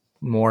is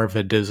more of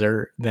a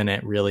dessert than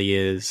it really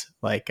is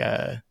like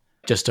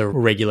just a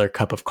regular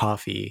cup of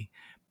coffee.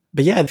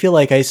 But yeah, I feel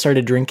like I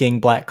started drinking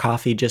black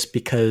coffee just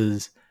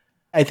because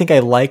I think I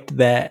liked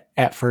that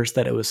at first,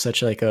 that it was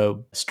such like a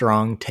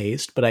strong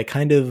taste, but I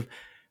kind of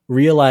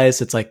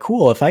realized it's like,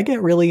 cool, if I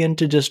get really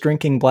into just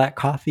drinking black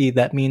coffee,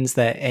 that means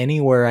that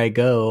anywhere I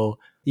go,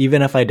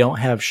 even if I don't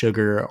have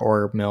sugar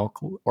or milk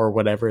or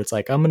whatever, it's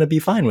like, I'm going to be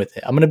fine with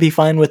it. I'm going to be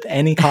fine with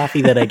any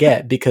coffee that I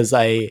get, because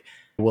I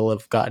will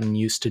have gotten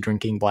used to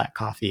drinking black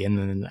coffee. And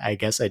then I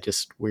guess I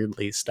just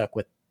weirdly stuck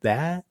with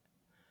that.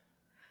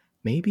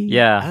 Maybe?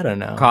 Yeah. I don't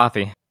know.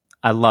 Coffee.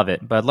 I love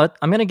it. But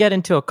I'm going to get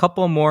into a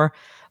couple more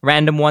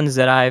random ones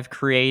that I've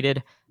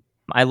created.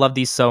 I love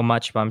these so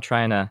much, but I'm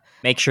trying to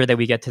make sure that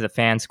we get to the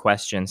fans'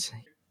 questions.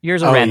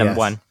 Here's a random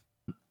one.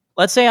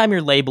 Let's say I'm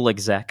your label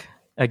executive.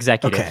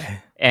 Okay.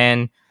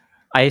 And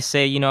I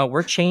say,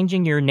 we're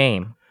changing your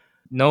name.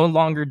 No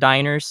longer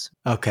Diners.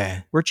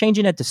 Okay. We're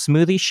changing it to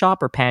Smoothie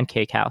Shop or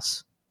Pancake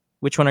House.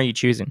 Which one are you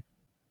choosing?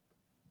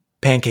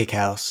 Pancake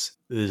House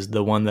is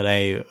the one that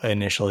I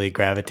initially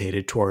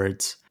gravitated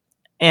towards.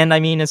 And I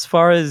mean, as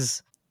far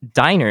as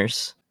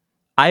Diners,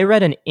 I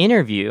read an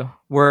interview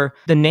where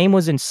the name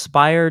was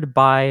inspired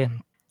by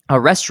a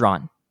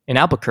restaurant in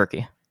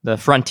Albuquerque, the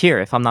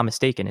Frontier, if I'm not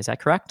mistaken. Is that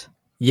correct?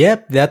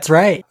 Yep, that's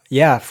right.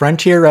 Yeah,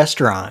 Frontier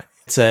Restaurant.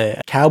 It's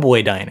a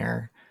cowboy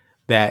diner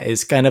that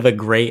is kind of a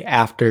great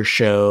after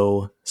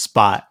show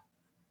spot.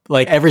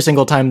 Like every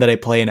single time that I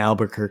play in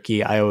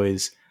Albuquerque, I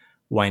always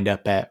wind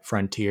up at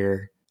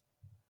Frontier.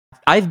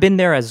 I've been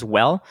there as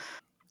well.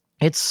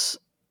 It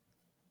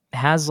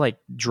has like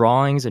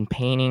drawings and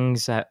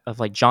paintings of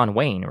like John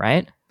Wayne,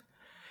 right?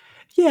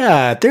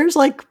 Yeah, there's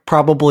like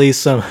probably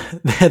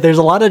there's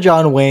a lot of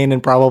John Wayne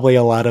and probably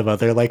a lot of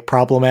other like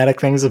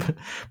problematic things,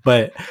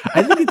 but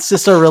I think it's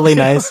just a really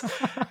nice,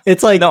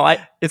 it's like, no,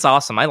 it's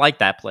awesome. I like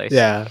that place.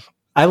 Yeah,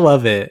 I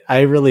love it.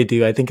 I really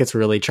do. I think it's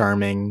really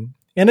charming.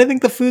 And I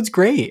think the food's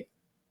great.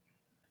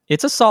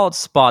 It's a solid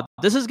spot.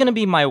 This is going to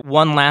be my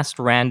one last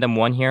random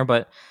one here,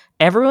 but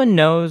everyone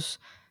knows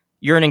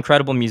you're an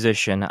incredible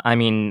musician. I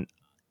mean,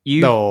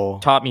 you No.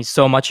 taught me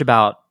so much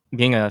about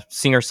being a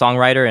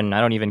singer-songwriter, and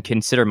I don't even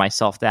consider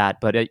myself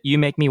that, but you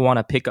make me want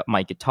to pick up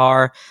my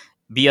guitar,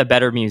 be a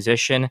better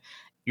musician.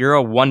 You're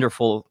a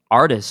wonderful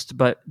artist,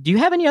 but do you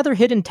have any other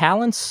hidden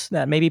talents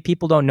that maybe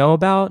people don't know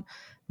about?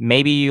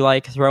 Maybe you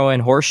like throwing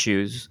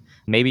horseshoes.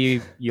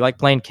 Maybe you like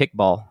playing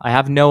kickball. I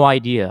have no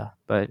idea,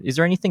 but is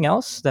there anything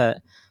else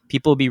that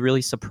people will be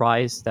really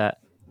surprised that,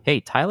 hey,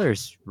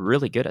 Tyler's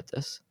really good at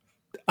this?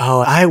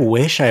 Oh, I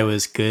wish I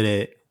was good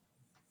at.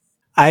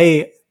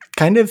 I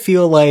kind of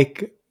feel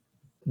like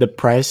the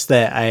price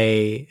that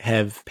I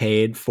have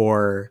paid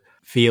for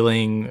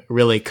feeling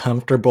really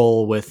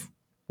comfortable with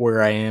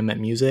where I am at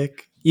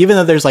music, even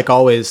though there's like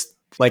always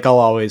like I'll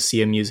always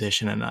see a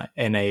musician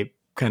and I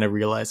kind of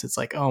realize it's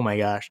like, oh my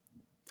gosh,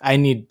 I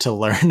need to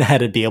learn how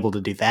to be able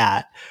to do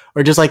that.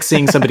 Or just like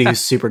seeing somebody who's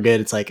super good,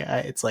 it's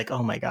like,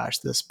 oh my gosh,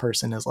 this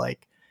person is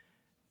like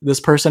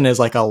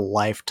a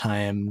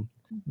lifetime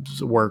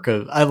work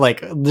of I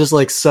like just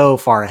like so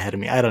far ahead of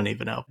me. I don't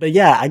even know. But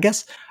yeah, I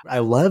guess I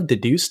love to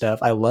do stuff.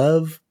 I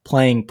love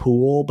playing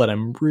pool, but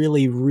I'm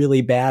really,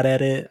 really bad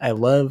at it. I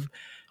love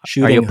Are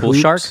you a shooting pool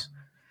hoops. shark?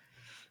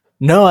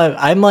 No,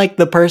 I'm like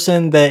the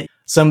person that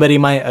somebody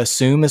might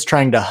assume is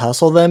trying to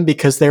hustle them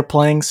because they're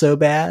playing so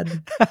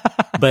bad.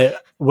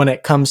 But when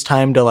it comes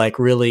time to like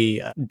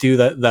really do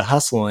the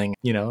hustling,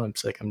 I'm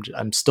just like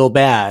I'm still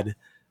bad.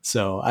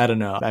 So I don't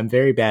know. I'm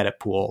very bad at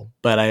pool,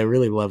 but I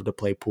really love to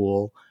play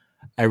pool.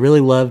 I really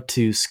love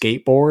to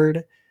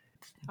skateboard.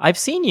 I've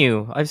seen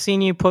you. I've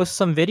seen you post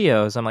some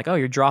videos. I'm like, oh,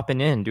 you're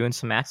dropping in, doing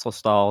some axle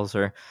stalls,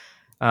 or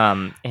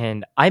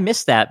and I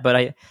missed that,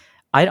 but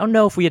I don't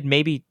know if we had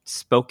maybe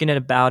spoken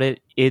about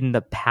it in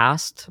the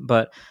past,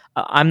 but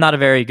I'm not a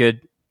very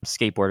good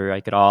skateboarder.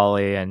 I could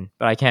ollie,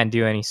 but I can't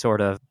do any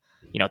sort of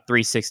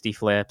 360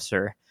 flips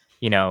or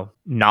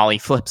nollie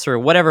flips or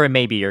whatever it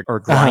may be, or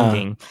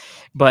grinding.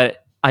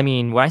 But I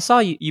mean, when I saw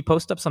you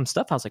post up some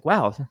stuff, I was like,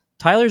 wow,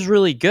 Tyler's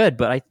really good.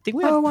 But I think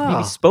we have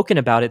maybe spoken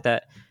about it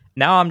that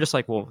now I'm just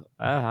like, well,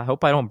 I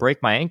hope I don't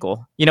break my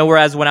ankle.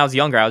 Whereas when I was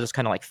younger, I was just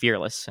kind of like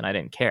fearless and I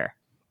didn't care.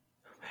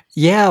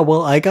 Yeah,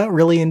 well, I got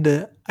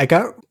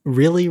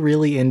really,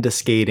 really into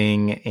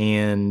skating,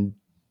 and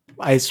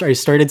I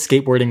started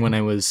skateboarding when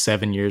I was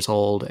 7 years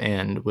old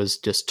and was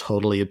just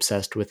totally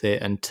obsessed with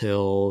it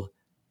until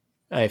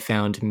I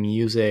found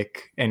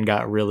music and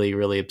got really,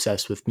 really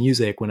obsessed with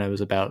music when I was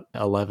about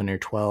 11 or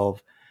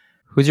 12.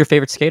 Who's your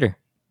favorite skater?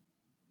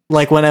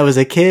 Like when I was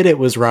a kid, it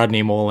was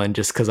Rodney Mullen,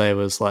 just because I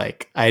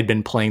had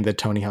been playing the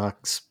Tony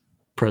Hawk's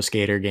Pro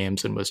Skater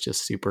games and was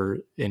just super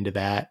into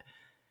that.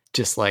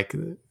 Just like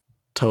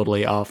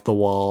totally off the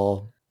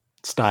wall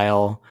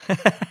style.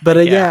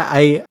 But yeah,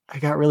 I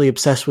got really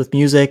obsessed with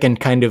music and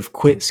kind of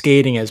quit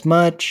skating as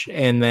much,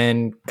 and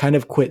then kind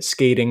of quit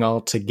skating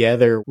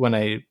altogether when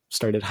I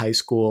started high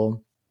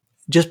school.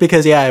 Just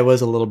because, yeah, I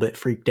was a little bit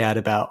freaked out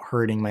about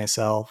hurting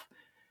myself.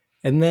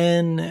 And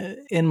then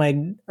in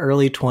my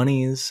early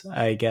 20s,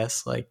 I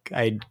guess, like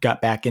I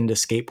got back into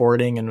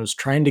skateboarding and was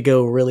trying to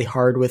go really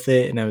hard with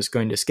it. And I was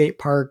going to skate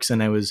parks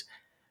and I was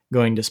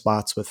going to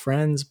spots with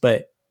friends,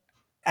 but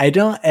I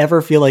don't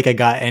ever feel like I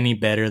got any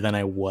better than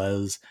I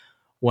was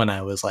when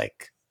I was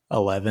like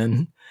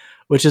 11,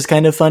 which is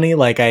kind of funny.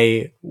 Like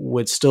I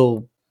would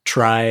still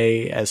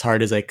try as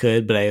hard as I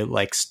could, but I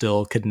like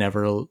still could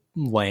never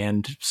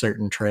land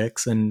certain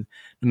tricks, and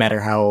no matter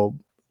how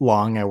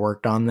long I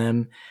worked on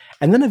them.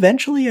 And then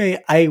eventually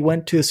I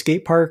went to a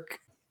skate park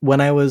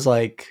when I was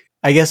like,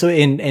 I guess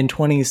in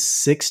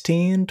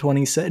 2016, in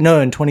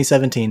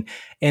 2017.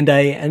 And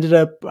I ended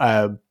up,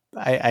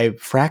 I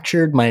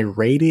fractured my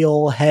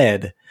radial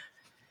head,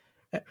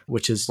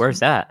 which is... Where's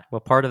that?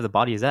 What part of the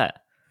body is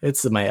that?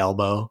 It's my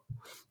elbow.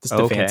 Just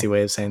a fancy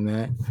way of saying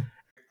that.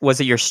 Was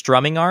it your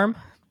strumming arm?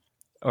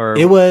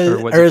 It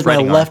was my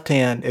left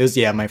hand. It was,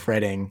 my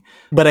fretting.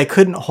 But I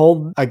couldn't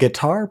hold a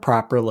guitar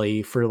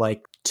properly for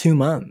like 2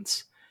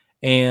 months.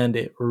 And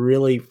it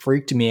really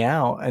freaked me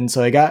out. And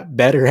so I got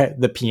better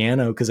at the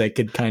piano because I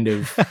could kind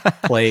of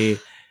play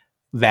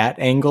that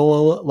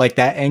angle. Like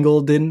that angle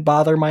didn't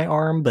bother my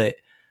arm, but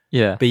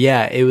yeah,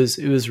 it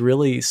was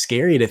really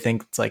scary to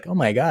think. It's like, oh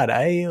my God,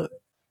 I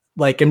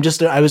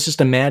was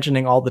just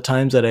imagining all the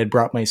times that I'd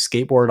brought my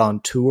skateboard on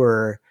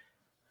tour,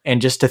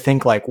 and just to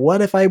think like,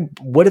 what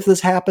if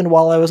this happened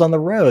while I was on the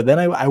road? Then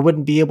I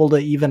wouldn't be able to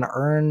even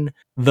earn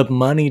the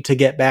money to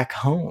get back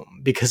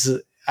home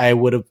because I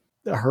would have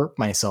hurt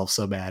myself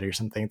so bad or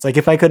something. It's like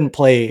if I couldn't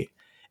play,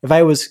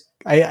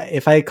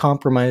 if I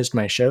compromised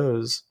my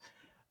shows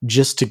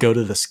just to go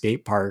to the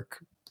skate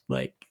park,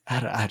 like I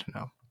don't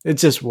know.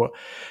 It's just what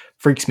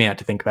freaks me out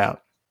to think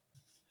about.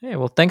 Hey,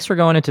 well, thanks for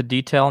going into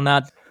detail on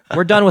that.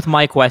 We're done with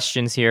my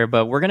questions here,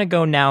 but we're going to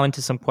go now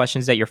into some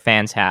questions that your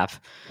fans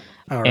have.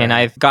 All and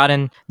right. I've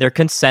gotten their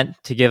consent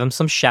to give them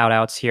some shout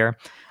outs here.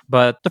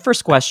 But the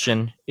first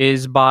question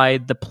is by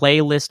the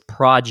Playlist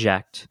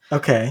Project.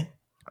 Okay.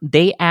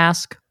 They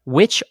ask,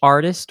 Which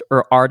artist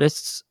or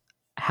artists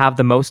have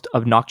the most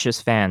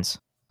obnoxious fans?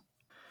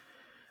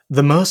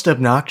 The most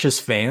obnoxious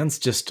fans,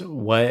 just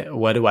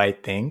what do I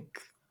think?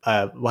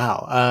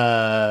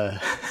 Wow.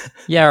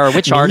 Yeah, or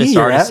which Me? artists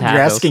You're have those?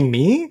 asking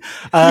me?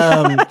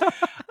 Um,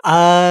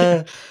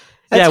 uh, Yeah,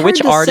 that's which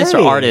hard to artists or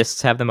say.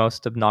 artists have the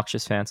most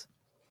obnoxious fans?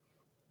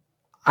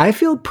 I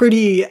feel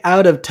pretty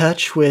out of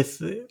touch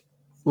with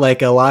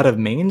like a lot of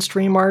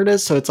mainstream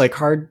artists, so it's like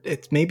hard.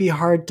 It's maybe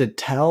hard to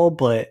tell,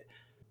 but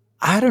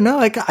I don't know.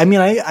 Like, I mean,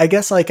 I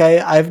guess like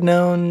I've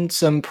known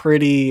some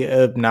pretty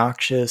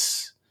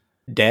obnoxious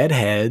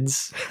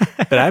deadheads,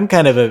 but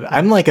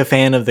I'm like a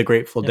fan of the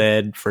Grateful Yeah.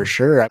 Dead for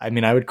sure. I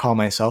mean, I would call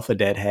myself a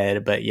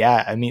deadhead, but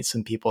yeah, I meet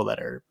some people that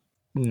are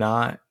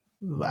not.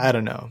 I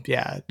don't know.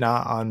 Yeah,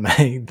 not on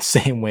my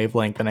same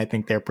wavelength, and I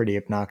think they're pretty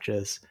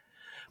obnoxious.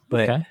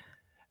 But Okay.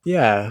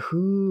 yeah,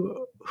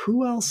 who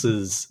else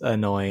is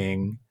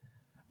annoying?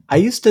 I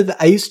used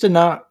to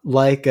not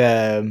like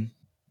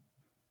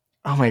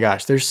oh my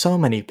gosh, there's so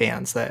many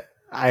bands that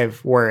I've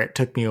where it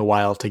took me a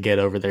while to get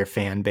over their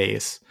fan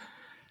base.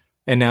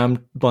 And now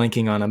I'm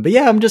blanking on them. But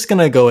yeah, I'm just going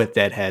to go with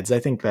Deadheads. I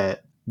think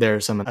that there are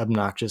some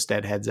obnoxious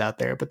Deadheads out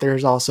there, but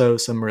there's also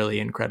some really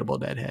incredible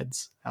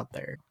Deadheads out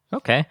there.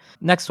 Okay.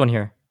 Next one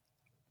here.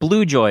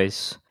 Blue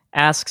Joys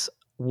asks,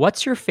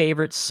 what's your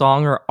favorite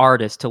song or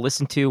artist to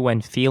listen to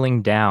when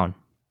feeling down?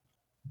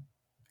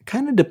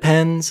 Kind of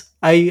depends.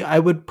 I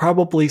would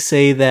probably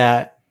say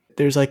that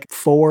there's like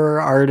four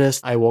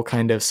artists I will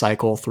kind of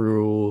cycle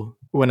through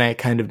when I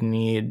kind of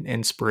need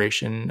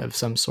inspiration of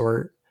some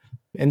sort.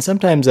 And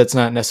sometimes that's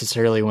not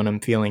necessarily when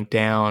I'm feeling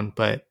down,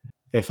 but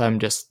if I'm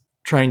just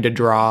trying to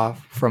draw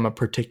from a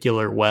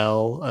particular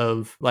well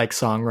of like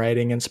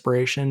songwriting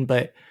inspiration.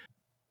 But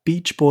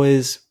Beach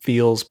Boys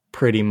feels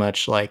pretty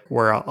much like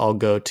where I'll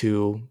go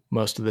to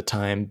most of the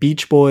time.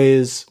 Beach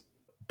Boys,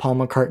 Paul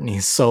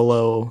McCartney's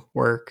solo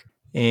work,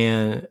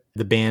 and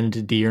the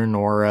band Dear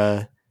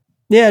Nora.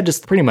 Yeah,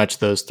 just pretty much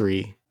those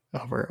three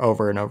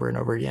over and over and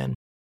over again.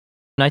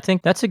 And I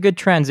think that's a good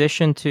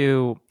transition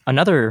to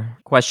another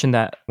question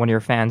that one of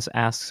your fans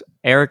asks.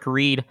 Eric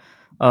Reed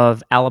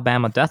of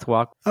Alabama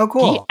Deathwalk. Oh, He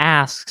cool.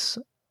 asks,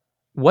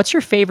 what's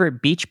your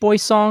favorite Beach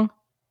Boys song?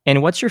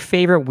 And what's your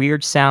favorite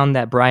weird sound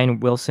that Brian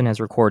Wilson has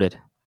recorded?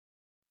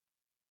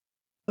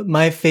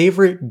 My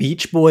favorite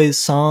Beach Boys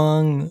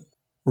song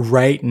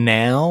right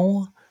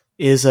now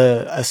is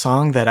a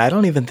song that I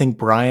don't even think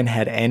Brian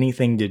had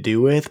anything to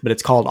do with, but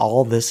it's called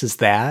All This Is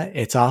That.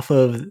 It's off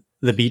of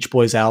the Beach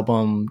Boys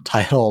album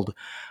titled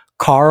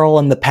Carl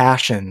and the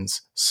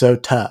Passions, So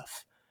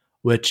Tough,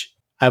 which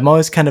I'm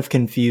always kind of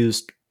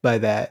confused by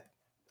that.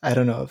 I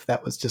don't know if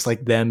that was just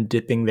like them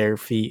dipping their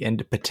feet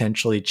into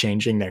potentially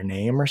changing their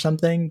name or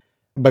something.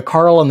 But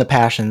Carl and the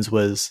Passions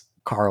was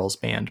Carl's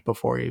band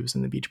before he was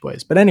in the Beach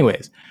Boys. But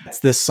anyways, it's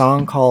this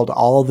song called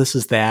All This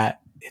Is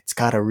That. It's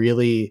got a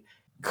really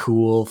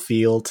cool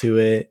feel to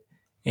it,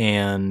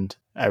 and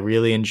I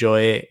really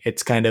enjoy it.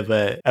 It's kind of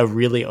a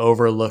really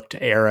overlooked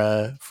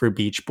era for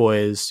Beach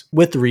Boys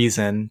with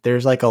reason.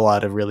 There's like a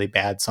lot of really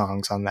bad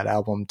songs on that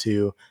album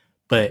too,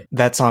 but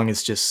that song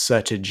is just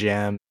such a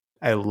gem.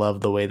 I love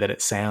the way that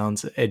it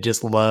sounds. I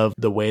just love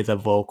the way the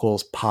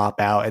vocals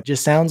pop out. It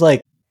just sounds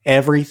like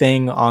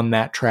everything on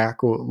that track,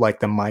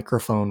 like the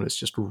microphone was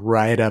just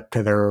right up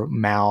to their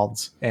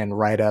mouths and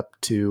right up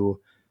to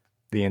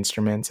the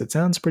instruments. It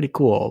sounds pretty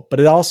cool, but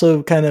it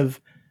also kind of,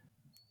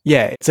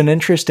 yeah, it's an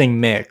interesting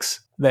mix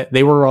that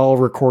they were all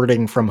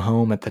recording from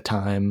home at the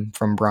time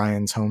from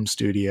Brian's home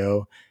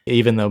studio,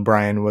 even though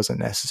Brian wasn't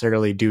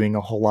necessarily doing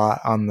a whole lot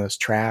on those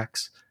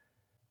tracks.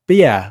 But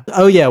yeah.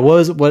 Oh yeah,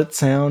 what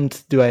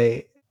sound do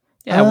I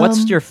Yeah,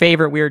 what's your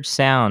favorite weird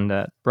sound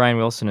that Brian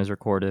Wilson has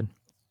recorded?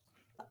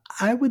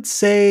 I would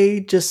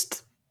say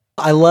just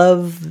I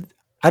love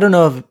I don't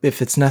know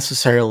if it's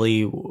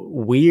necessarily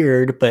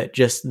weird, but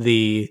just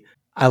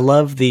I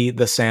love the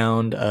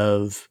sound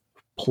of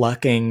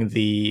plucking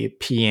the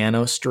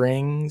piano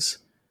strings.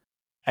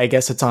 I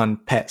guess it's on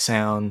Pet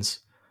Sounds,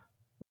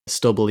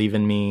 Still Believe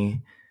in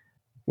Me,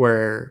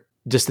 where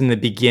just in the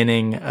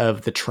beginning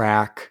of the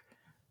track,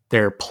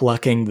 they're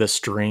plucking the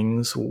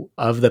strings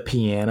of the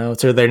piano.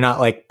 So they're not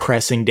like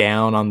pressing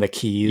down on the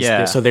keys.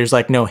 Yeah. So there's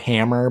like no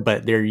hammer,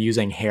 but they're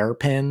using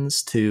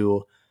hairpins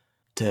to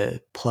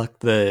pluck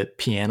the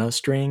piano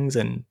strings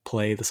and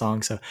play the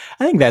song. So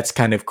I think that's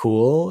kind of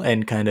cool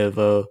and kind of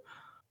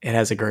it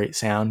has a great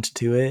sound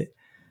to it.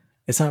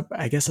 It's not,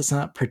 I guess it's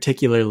not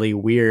particularly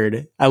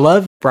weird. I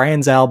love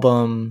Brian's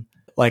album,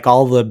 like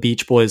all the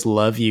Beach Boys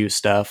Love You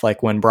stuff.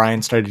 Like when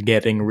Brian started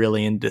getting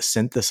really into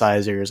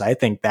synthesizers, I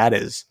think that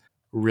is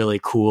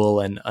really cool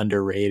and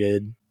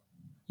underrated.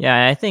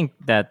 Yeah, I think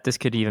that this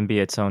could even be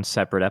its own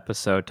separate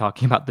episode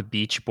talking about the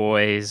Beach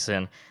Boys.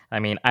 And I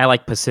mean, I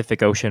like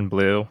Pacific Ocean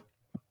Blue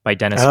by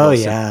Dennis Oh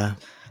Wilson. yeah.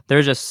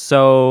 They're just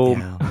so,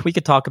 Yeah. we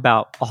could talk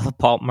about all of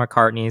Paul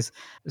McCartney's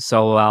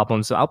solo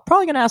albums. So I'm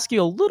probably going to ask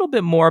you a little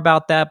bit more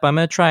about that, but I'm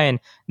going to try and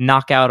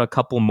knock out a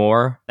couple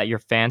more that your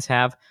fans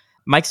have.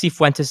 Mike C.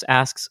 Fuentes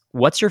asks,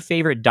 what's your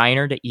favorite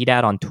diner to eat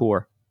at on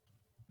tour?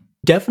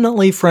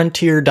 Definitely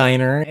Frontier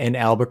Diner in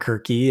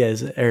Albuquerque,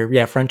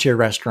 Frontier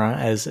Restaurant,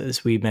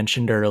 as we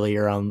mentioned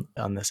earlier on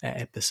this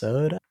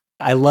episode.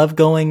 I love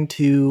going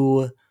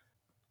to,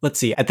 let's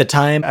see, at the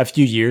time, a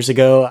few years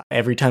ago,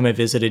 every time I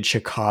visited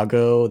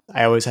Chicago,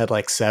 I always had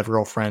like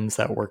several friends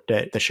that worked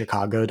at the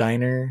Chicago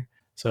Diner.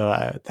 So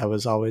that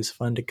was always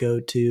fun to go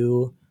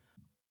to.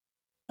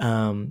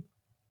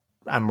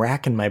 I'm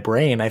racking my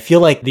brain. I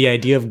feel like the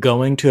idea of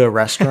going to a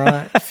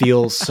restaurant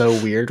feels so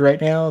weird right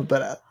now,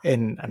 but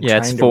and I'm Yeah,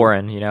 it's trying to.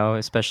 foreign, you know,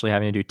 especially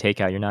having to do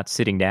takeout. You're not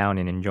sitting down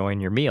and enjoying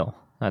your meal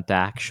at the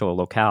actual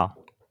locale.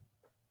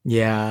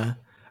 Yeah.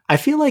 I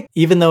feel like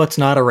even though it's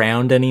not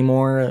around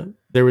anymore,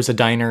 there was a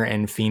diner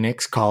in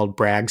Phoenix called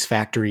Bragg's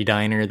Factory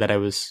Diner that I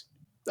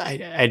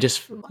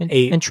just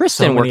ate And so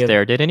Tristan many worked of.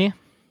 there, didn't he?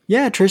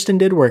 Yeah, Tristan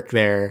did work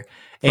there.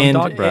 From And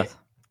Dog Breath.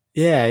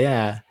 yeah,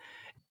 yeah.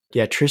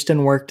 Yeah,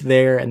 Tristan worked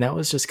there, and that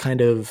was just kind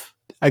of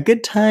a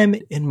good time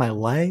in my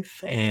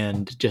life.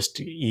 And just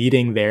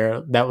eating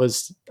there,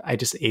 I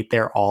just ate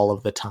there all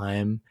of the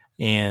time.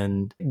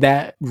 And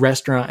that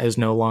restaurant is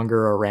no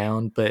longer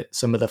around, but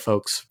some of the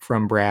folks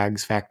from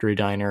Bragg's Factory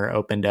Diner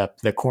opened up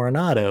the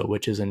Coronado,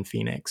 which is in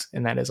Phoenix.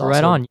 And that is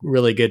Right also on.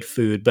 really good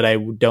food, but I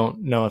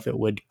don't know if it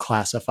would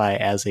classify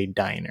as a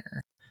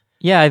diner.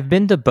 Yeah, I've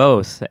been to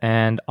both.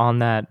 And on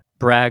that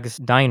Bragg's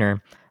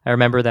Diner, I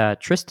remember that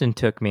Tristan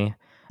took me.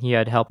 He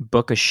had helped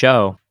book a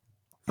show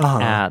Uh-huh.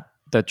 at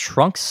the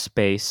Trunk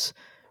Space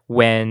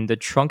when the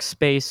Trunk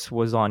Space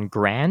was on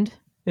Grand,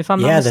 if I'm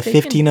not Yeah, the mistaken.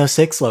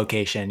 1506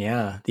 location.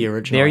 Yeah, the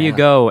original. There you yeah.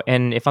 go.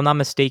 And if I'm not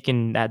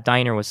mistaken, that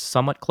diner was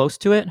somewhat close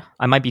to it.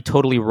 I might be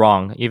totally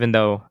wrong, even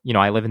though, you know,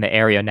 I live in the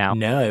area now.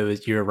 No,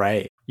 you're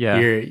right. Yeah.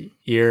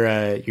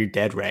 You're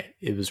dead right.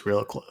 It was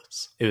real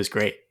close. It was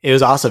great. It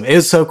was awesome. It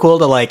was so cool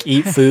to like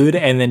eat food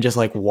and then just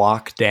like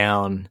walk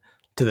down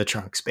to the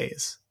Trunk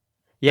Space.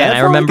 Yeah, That and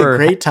I felt like remember a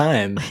great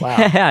time. Wow.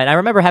 Yeah, and I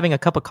remember having a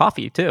cup of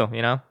coffee too,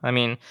 you know? I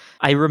mean,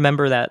 I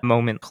remember that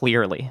moment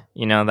clearly,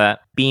 you know, that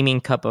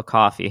beaming cup of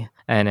coffee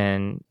and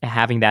then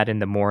having that in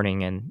the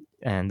morning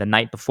and the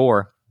night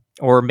before.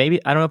 Or maybe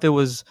I don't know if it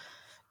was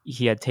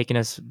he had taken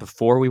us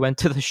before we went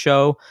to the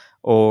show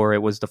or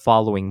it was the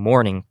following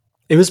morning.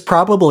 It was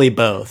probably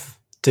both,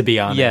 to be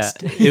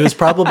honest. Yeah. It was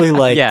probably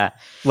like Yeah.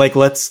 like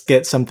let's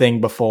get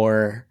something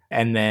before,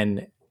 and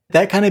then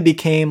that kind of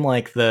became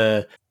like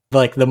the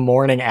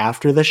morning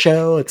after the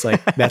show. It's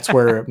like that's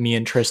where me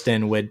and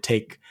Tristan would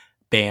take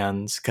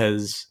bands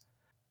because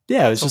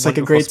yeah, it was It's a just like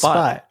a wonderful great spot.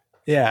 spot.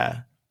 Yeah.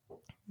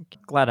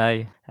 Glad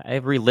I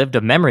relived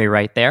a memory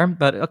right there,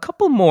 but a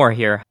couple more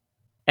here.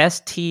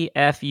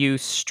 STFU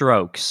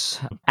Strokes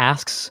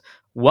asks,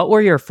 what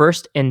were your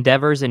first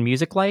endeavors in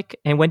music like,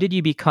 and when did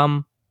you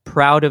become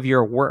proud of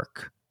your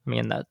work? I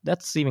mean,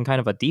 that's even kind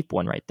of a deep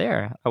one right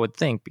there, I would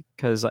think,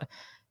 because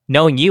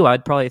knowing you,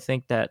 I'd probably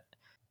think that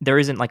there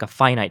isn't like a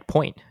finite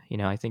point. You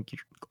know, I think you're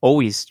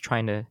always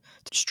trying to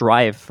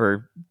strive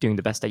for doing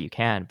the best that you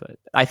can, but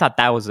I thought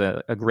that was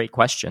a great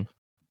question.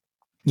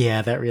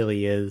 Yeah, that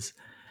really is.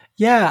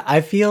 Yeah,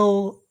 I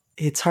feel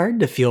it's hard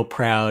to feel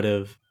proud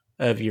of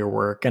your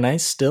work, and I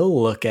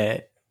still look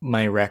at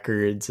my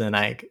records and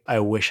I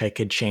wish I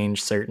could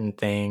change certain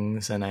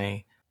things, and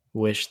I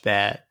wish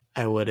that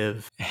I would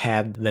have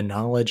had the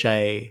knowledge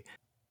I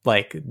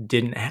like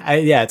didn't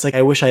yeah, it's like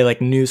I wish I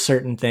like knew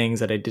certain things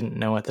that I didn't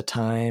know at the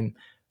time.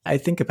 I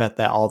think about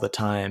that all the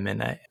time,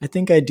 and I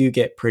think I do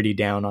get pretty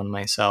down on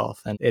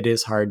myself, and it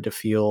is hard to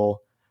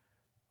feel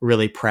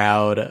really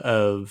proud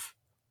of,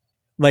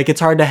 like it's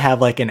hard to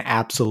have like an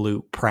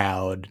absolute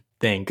proud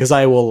thing, because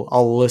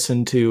I'll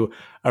listen to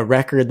a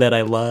record that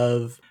I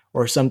love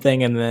or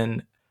something, and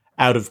then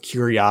out of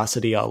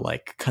curiosity I'll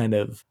like kind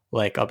of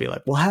like I'll be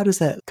like, well, how does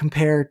that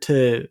compare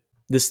to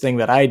this thing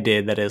that I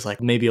did that is like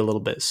maybe a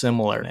little bit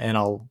similar, and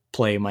I'll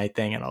play my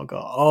thing and I'll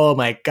go, oh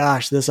my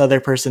gosh, this other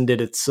person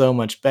did it so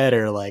much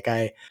better,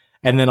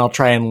 and then I'll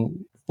try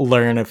and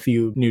learn a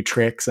few new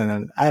tricks, and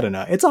then I don't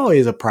know, it's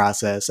always a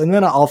process, and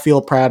then I'll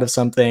feel proud of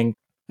something,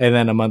 and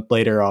then a month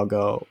later I'll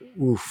go,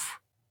 oof.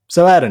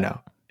 So I don't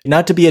know.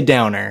 Not to be a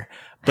downer,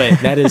 but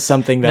that is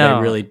something that No,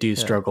 I really do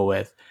struggle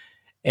with.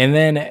 And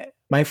then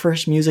my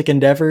first music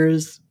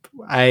endeavors,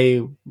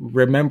 I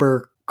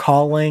remember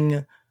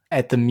calling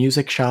at the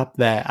music shop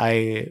that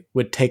I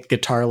would take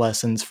guitar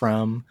lessons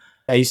from.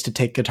 I used to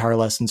take guitar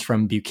lessons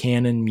from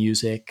Buchanan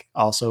Music,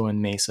 also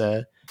in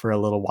Mesa, for a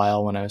little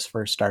while when I was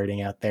first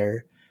starting out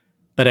there.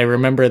 But I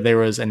remember there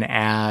was an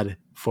ad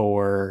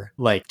for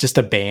like just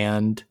a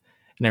band,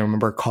 and I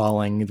remember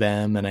calling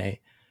them, and it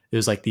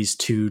was like these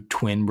two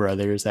twin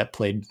brothers that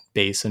played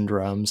bass and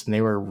drums, and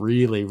they were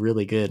really,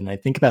 really good. And I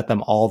think about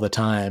them all the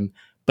time.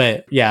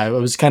 But yeah, I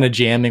was kind of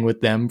jamming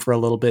with them for a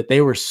little bit.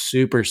 They were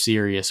super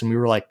serious, and we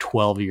were like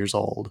 12 years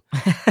old.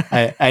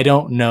 I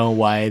don't know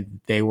why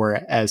they were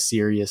as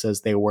serious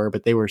as they were,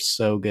 but they were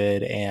so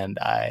good. And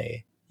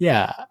I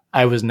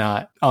was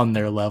not on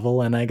their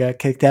level, and I got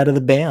kicked out of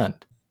the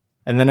band.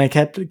 And then I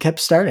kept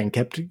starting,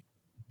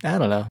 I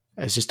don't know.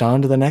 I was just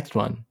on to the next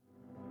one.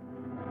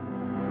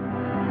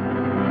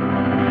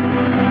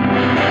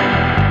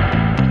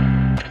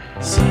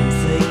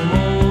 Something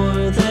more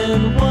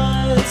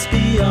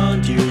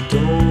beyond your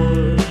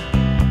door.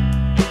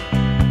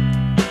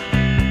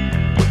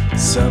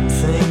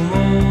 Something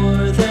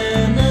more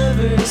than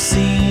ever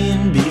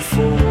seen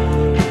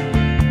before.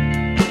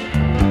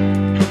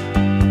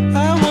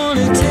 I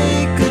wanna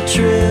take a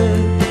trip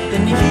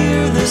and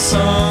hear the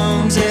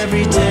songs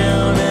every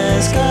town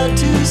has got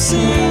to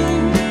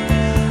sing.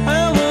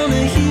 I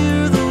wanna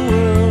hear the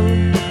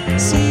world,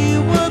 see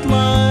what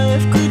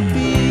life could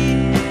be.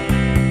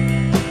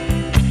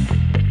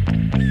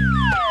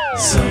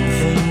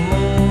 Something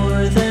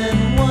more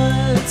than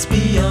what's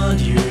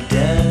beyond your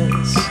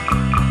desk.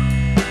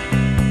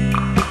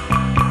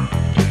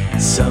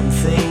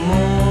 Something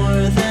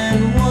more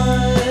than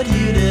what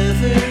you'd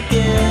ever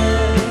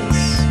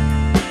guess.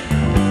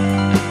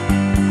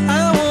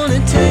 I wanna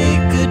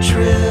take a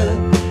trip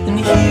and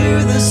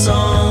hear the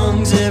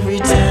songs every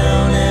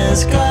town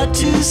has got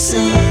to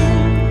sing.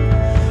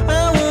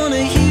 I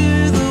wanna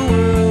hear the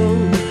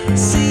world,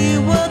 see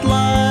what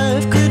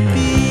life could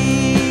be.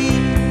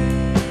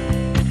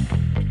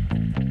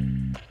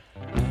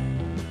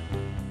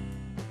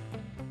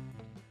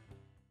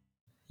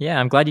 Yeah,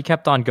 I'm glad you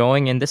kept on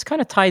going. And this kind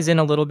of ties in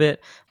a little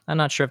bit. I'm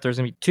not sure if there's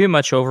going to be too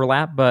much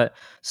overlap, but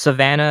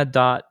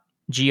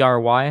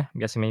Savannah.gry, I'm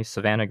guessing maybe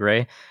Savannah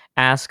Gray,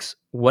 asks,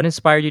 what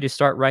inspired you to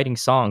start writing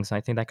songs? And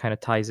I think that kind of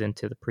ties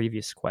into the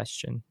previous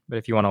question. But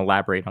if you want to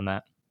elaborate on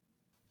that.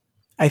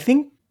 I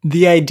think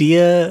the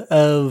idea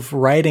of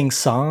writing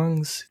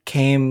songs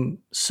came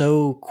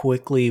so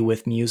quickly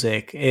with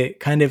music. It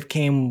kind of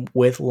came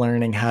with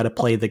learning how to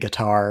play the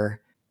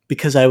guitar,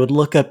 because I would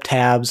look up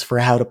tabs for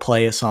how to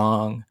play a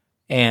song.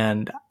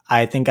 And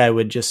I think I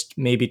would just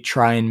maybe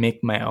try and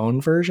make my own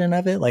version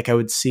of it. Like I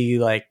would see,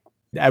 like,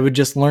 I would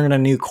just learn a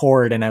new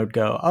chord and I would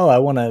go, oh, I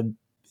want to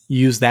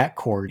use that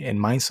chord in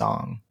my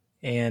song.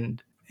 And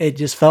it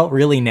just felt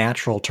really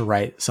natural to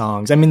write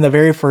songs. I mean, the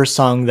very first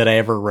song that I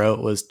ever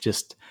wrote was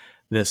just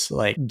this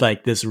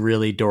like this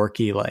really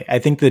dorky, like, I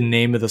think the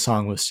name of the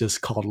song was just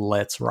called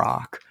Let's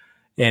Rock.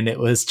 And it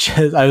was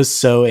just, I was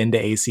so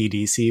into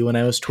AC/DC when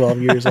I was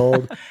 12 years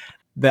old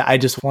that I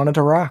just wanted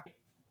to rock.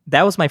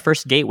 That was my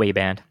first gateway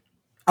band.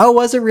 Oh,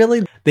 was it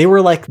really? They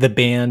were like the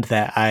band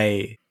that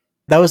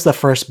was the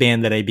first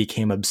band that I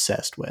became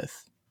obsessed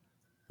with,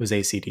 was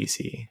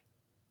AC/DC.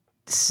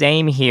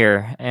 Same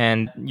here.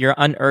 And you're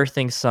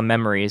unearthing some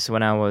memories.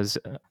 When I was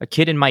a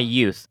kid in my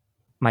youth,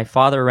 my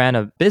father ran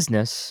a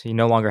business. He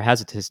no longer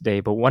has it to this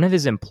day, but one of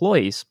his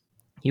employees,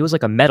 he was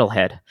like a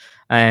metalhead,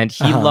 and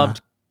he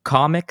loved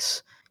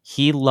comics.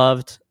 He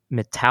loved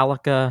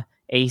Metallica,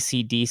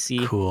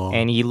 AC/DC, cool.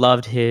 And he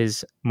loved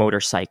his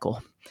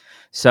motorcycle.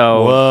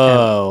 So,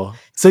 whoa.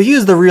 So he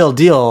was the real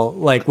deal,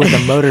 like with the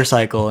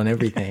motorcycle and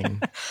everything.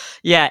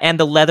 Yeah, and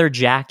the leather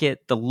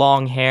jacket, the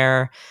long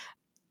hair.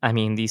 I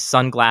mean, these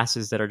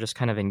sunglasses that are just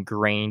kind of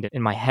ingrained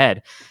in my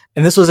head.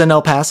 And this was in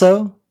El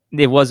Paso?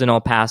 It was in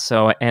El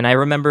Paso. And I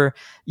remember,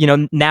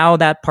 now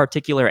that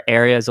particular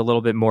area is a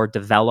little bit more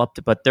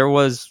developed, but there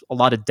was a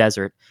lot of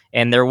desert.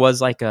 And there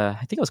was I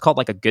think it was called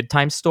like a Good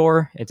Time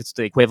store. It's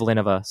the equivalent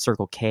of a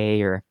Circle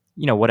K or,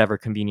 whatever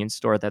convenience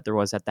store that there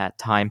was at that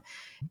time.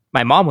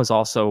 My mom was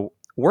also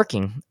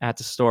working at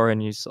the store,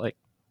 and he's like,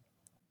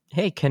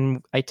 hey,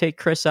 can I take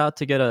Chris out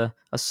to get a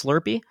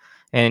Slurpee?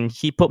 And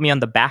he put me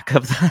on the back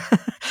of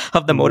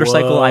the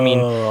motorcycle. Whoa. I mean,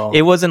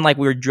 it wasn't like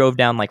we drove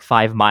down like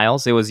 5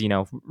 miles. It was,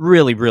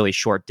 really, really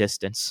short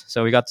distance.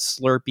 So we got the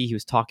Slurpee. He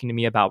was talking to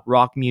me about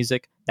rock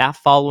music. That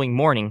following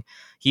morning,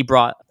 he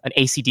brought an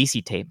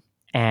AC/DC tape,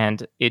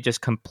 and it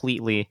just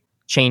completely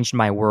changed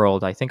my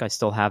world. I think I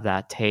still have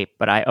that tape,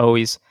 but I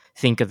always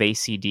think of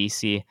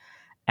AC/DC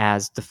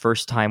as the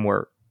first time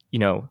where,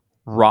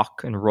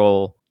 rock and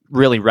roll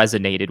really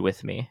resonated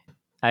with me.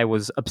 I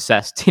was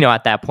obsessed,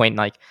 at that point,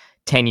 like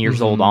 10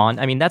 years old on.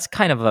 I mean, that's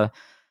kind of I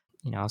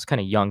was kind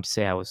of young to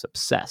say I was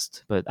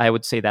obsessed, but I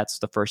would say that's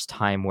the first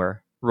time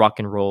where rock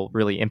and roll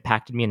really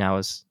impacted me, and I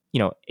was,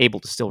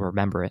 able to still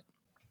remember it.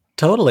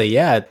 Totally,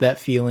 yeah. That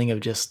feeling of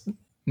just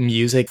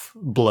music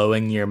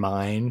blowing your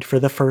mind for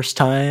the first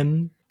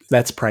time,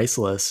 that's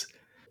priceless.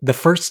 The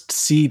first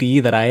CD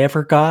that I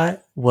ever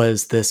got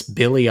was this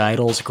Billy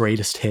Idol's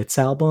Greatest Hits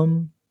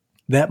album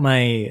that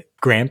my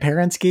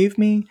grandparents gave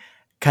me,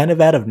 kind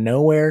of out of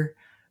nowhere.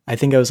 I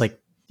think I was like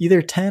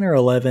either 10 or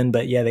 11,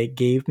 but yeah, they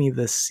gave me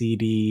the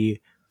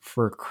CD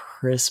for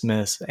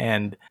Christmas,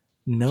 and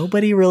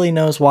nobody really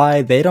knows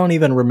why. They don't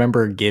even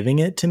remember giving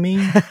it to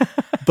me,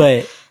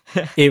 but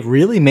it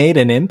really made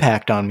an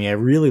impact on me. I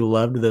really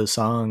loved those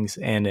songs,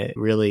 and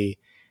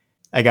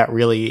I got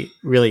really,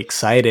 really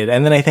excited.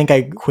 And then I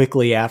think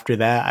quickly after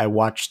that, I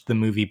watched the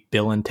movie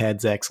Bill and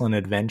Ted's Excellent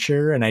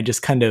Adventure, and I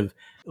just kind of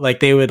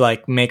they would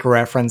make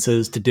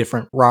references to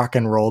different rock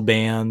and roll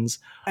bands.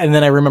 And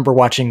then I remember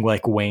watching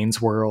Wayne's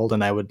World,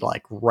 and I would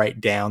write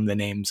down the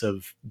names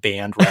of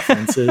band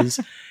references.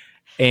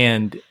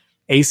 And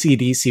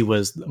AC/DC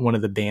was one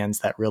of the bands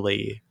that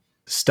really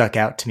stuck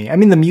out to me. I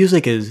mean, the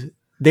music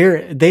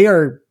they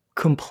are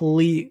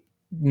complete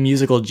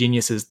musical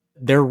geniuses.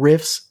 Their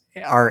riffs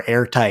are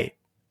airtight.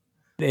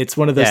 It's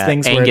one of those Yeah,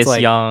 things where it's Angus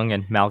like, Young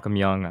and Malcolm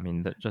Young. I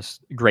mean, they're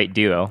just great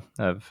duo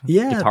of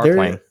yeah, guitar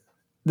playing.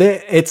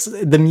 it's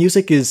the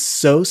music is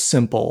so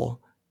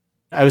simple.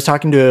 I was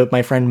talking to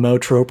my friend Mo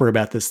Troper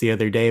about this the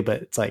other day,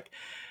 but it's like,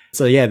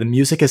 so yeah, the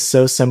music is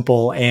so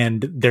simple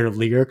and their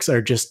lyrics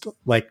are just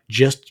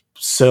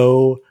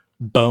so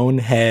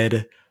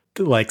bonehead,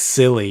 like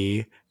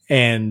silly,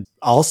 and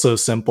also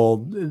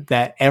simple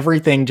that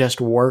everything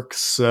just works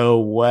so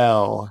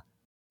well.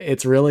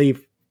 It's really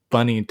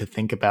funny to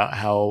think about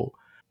how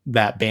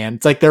that band,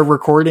 it's like they're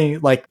recording,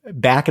 like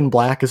Back in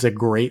Black is a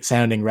great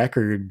sounding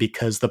record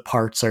because the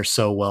parts are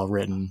so well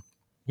written.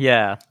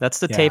 Yeah, that's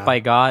the tape Yeah. I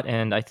got,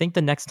 and I think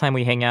the next time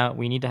we hang out,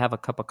 we need to have a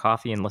cup of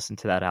coffee and listen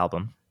to that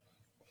album.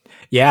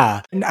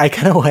 Yeah. And I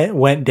kind of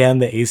went down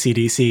the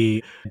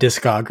AC/DC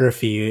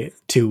discography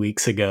 2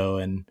 weeks ago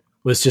and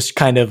was just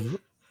kind of,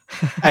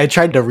 I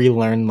tried to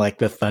relearn like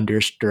the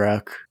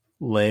Thunderstruck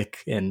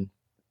lick, and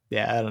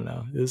yeah, I don't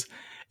know.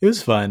 It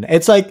was fun.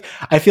 It's like,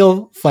 I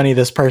feel funny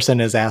this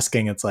person is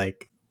asking, it's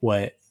like,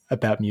 what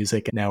about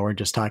music? And now we're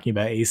just talking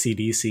about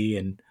AC/DC,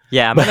 and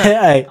Yeah, but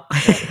I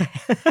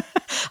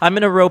I'm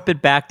gonna rope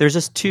it back. There's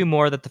just two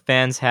more that the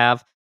fans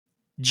have.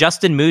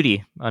 Justin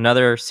Moody,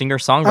 another oh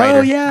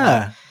singer-songwriter.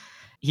 yeah.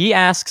 He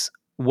asks,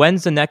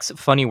 "When's the next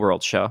Funny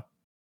World show?"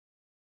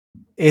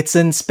 It's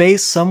in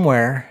space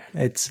somewhere.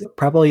 It's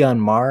probably on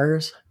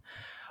Mars.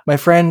 My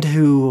friend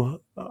who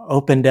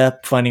opened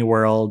up Funny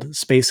World,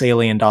 Space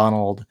Alien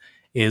Donald,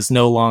 is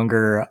no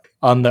longer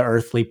on the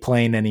earthly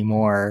plane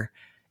anymore.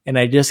 And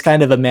I just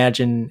kind of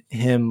imagine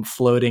him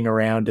floating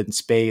around in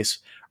space.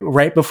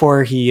 Right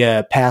before he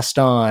passed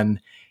on,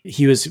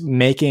 he was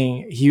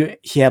making,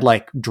 he had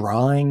like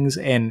drawings,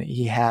 and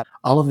he had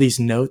all of these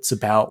notes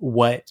about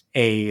what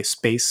a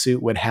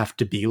spacesuit would have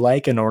to be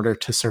like in order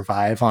to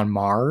survive on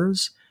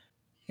Mars.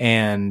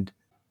 And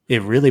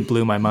it really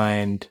blew my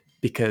mind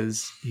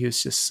because he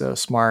was just so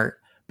smart.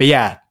 But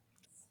yeah,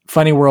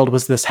 Funny World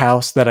was this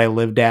house that I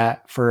lived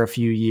at for a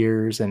few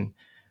years and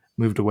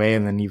moved away,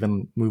 and then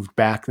even moved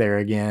back there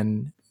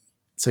again.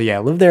 So yeah,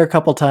 I lived there a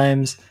couple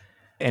times,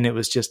 and it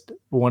was just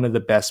one of the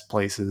best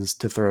places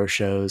to throw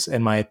shows,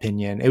 in my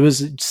opinion. It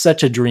was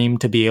such a dream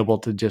to be able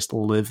to just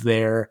live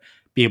there,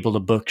 be able to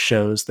book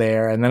shows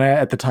there. And then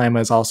at the time, I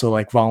was also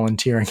like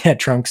volunteering at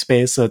Trunk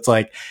Space. So it's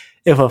like,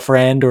 if a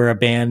friend or a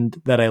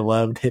band that I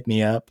loved hit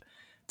me up,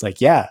 it's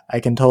like, yeah, I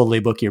can totally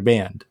book your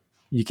band.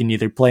 You can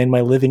either play in my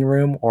living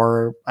room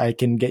or I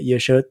can get you a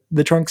show at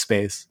the Trunk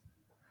Space.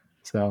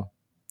 So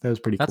that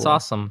was pretty That's cool.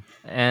 awesome.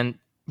 And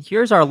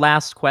here's our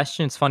last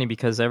question. It's funny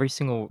because every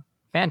single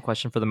fan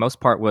question, for the most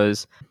part,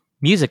 was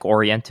music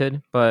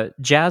oriented. But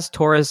Jazz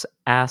Torres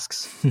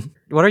asks,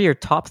 "What are your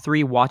top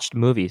 3 watched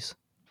movies?"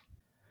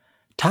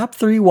 Top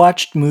 3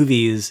 watched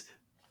movies.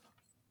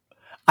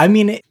 I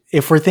mean,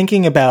 if I think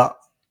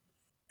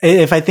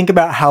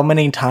about how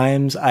many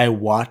times I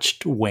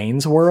watched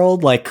Wayne's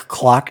World, like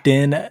clocked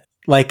in,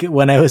 like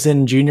when I was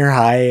in junior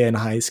high and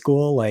high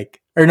school, like,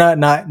 or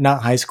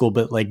not high school,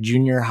 but like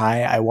junior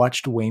high, I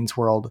watched Wayne's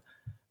World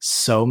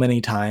so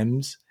many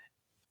times.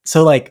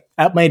 So like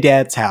at my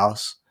dad's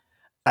house,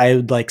 I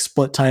would like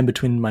split time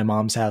between my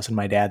mom's house and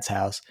my dad's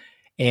house.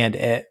 And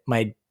at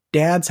my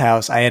dad's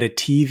house, I had a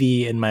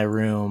TV in my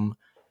room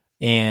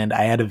and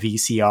I had a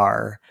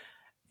VCR,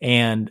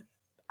 and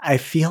I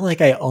feel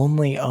like I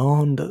only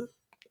owned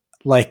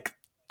like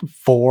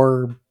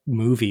 4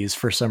 movies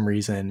for some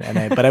reason,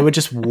 but I would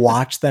just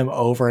watch them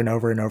over and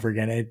over and over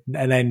again,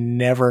 and I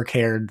never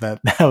cared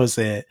that that was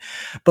it.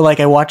 But like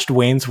I watched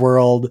Wayne's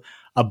World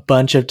a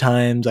bunch of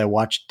times. I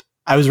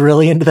was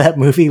really into that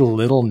movie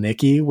Little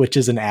Nicky, which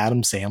is an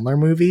Adam Sandler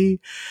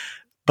movie,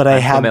 but I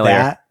I'm had familiar.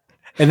 that,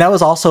 and that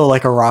was also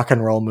like a rock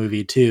and roll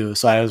movie too,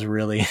 so I was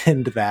really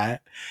into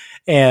that.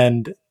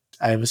 And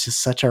I was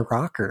just such a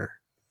rocker.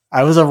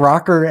 I was a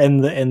rocker,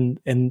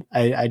 and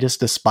I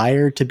just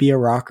aspired to be a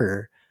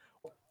rocker.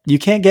 You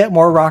can't get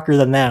more rocker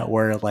than that,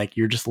 where like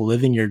you're just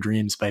living your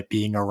dreams by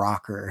being a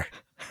rocker.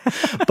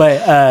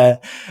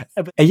 But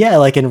yeah,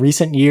 like in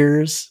recent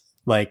years,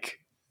 like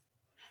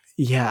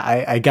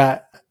yeah,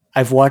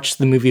 I've watched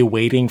the movie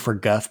Waiting for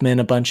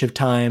Guffman a bunch of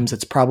times.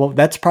 That's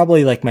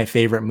probably like my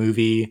favorite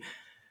movie.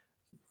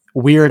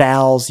 Weird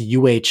Al's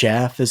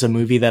UHF is a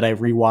movie that I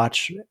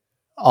rewatch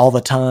all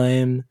the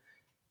time.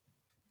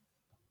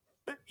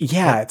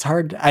 Yeah, it's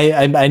hard.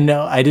 I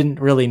know I didn't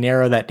really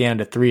narrow that down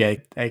to 3.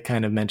 I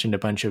kind of mentioned a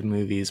bunch of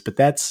movies, but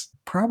that's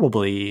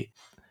probably,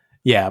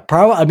 yeah,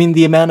 probably. I mean,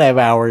 the amount of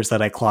hours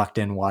that I clocked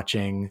in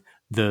watching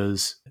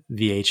those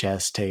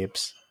VHS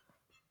tapes,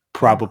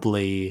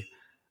 probably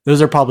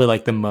those are probably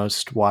like the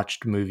most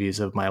watched movies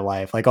of my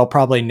life. Like I'll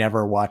probably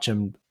never watch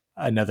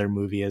another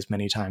movie as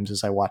many times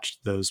as I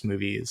watched those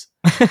movies.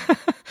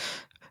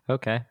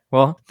 Okay.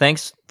 Well,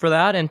 thanks for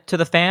that. And to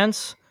the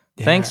fans,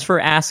 thanks Yeah. for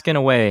asking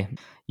away.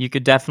 You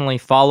could definitely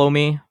follow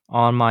me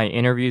on my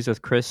interviews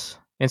with Chris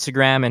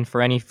Instagram, and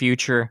for any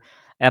future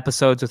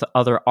episodes with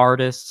other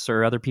artists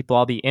or other people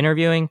I'll be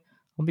interviewing,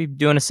 I'll be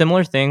doing a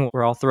similar thing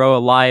where I'll throw a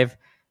live,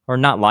 or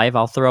not live,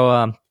 I'll throw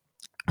a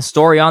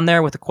story on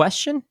there with a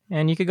question,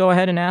 and you could go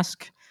ahead and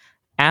ask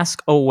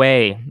ask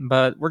away.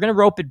 But we're going to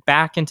rope it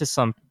back into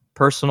some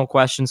personal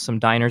questions, some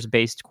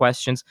diners-based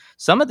questions.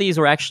 Some of these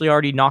were actually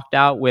already knocked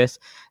out with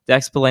the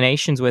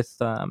explanations with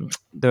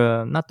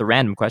the not the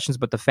random questions,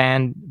 but the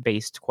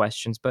fan-based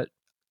questions. But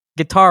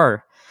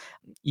guitar,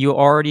 you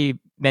already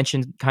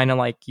mentioned kind of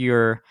like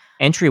your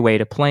entryway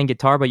to playing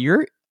guitar, but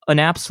you're an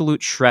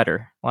absolute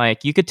shredder.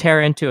 Like you could tear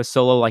into a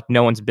solo like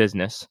no one's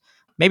business.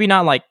 Maybe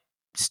not like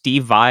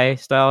Steve Vai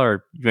style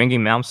or Yngwie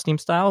Malmsteen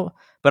style,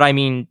 but I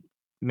mean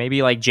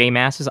maybe like J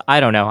Masses. I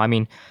don't know. I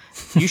mean,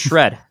 you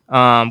shred.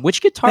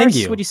 Which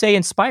guitars would you say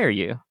inspire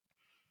you?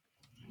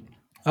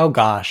 Oh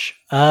gosh.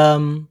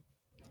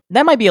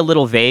 That might be a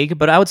little vague,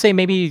 but I would say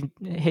maybe,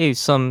 hey,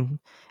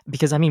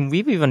 because I mean,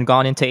 we've even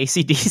gone into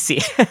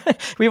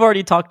AC/DC. We've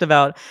already talked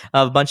about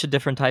a bunch of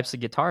different types of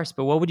guitars,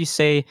 but what would you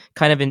say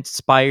kind of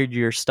inspired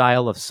your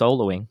style of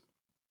soloing?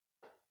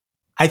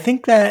 I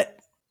think that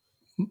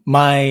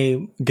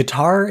my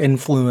guitar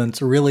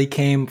influence really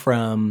came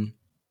from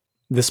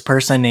this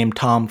person named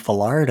Tom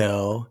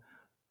Filardo,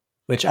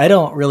 which I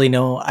don't really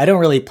know. I don't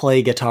really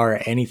play guitar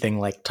or anything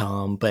like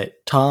Tom, but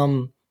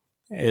Tom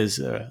is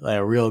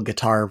a real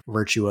guitar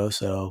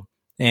virtuoso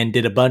and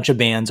did a bunch of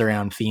bands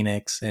around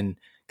Phoenix and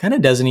kind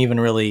of doesn't even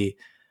really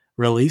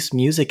release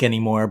music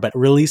anymore, but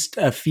released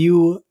a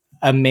few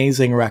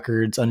amazing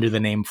records under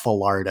the name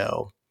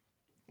Filardo.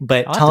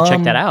 But I'll have to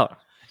check that out.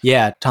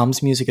 Yeah,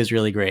 Tom's music is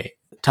really great.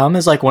 Tom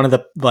is like one of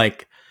the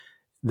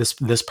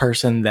this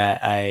person that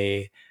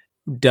I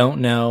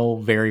don't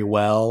know very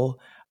well.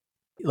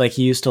 Like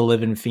he used to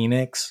live in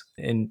Phoenix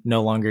and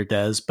no longer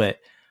does, but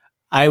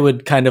I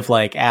would kind of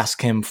like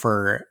ask him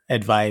for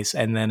advice,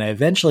 and then I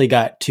eventually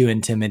got too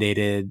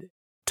intimidated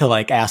to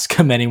like ask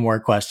him any more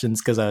questions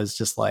because I was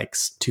just like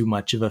too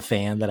much of a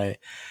fan that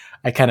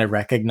I kind of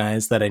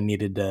recognized that I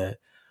needed to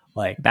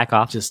like back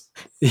off. Just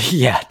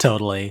yeah,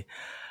 totally.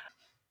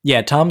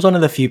 Yeah, Tom's one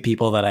of the few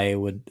people that I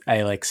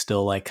like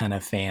still like kind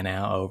of fan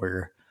out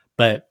over.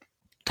 But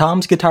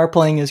Tom's guitar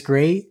playing is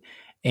great,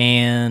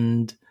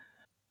 and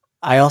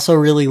I also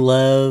really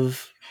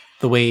love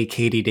the way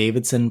Katie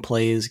Davidson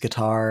plays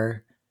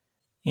guitar,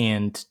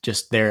 and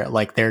just their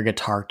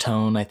guitar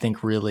tone I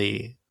think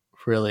really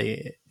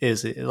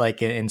is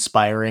like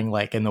inspiring,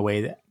 like in the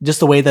way that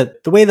the way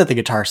that the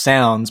guitar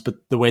sounds, but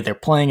the way they're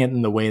playing it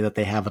and the way that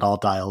they have it all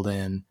dialed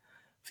in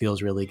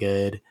feels really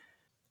good.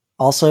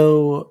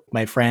 Also,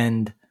 my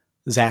friend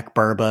Zach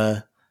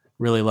Burba,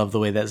 really love the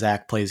way that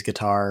Zach plays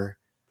guitar.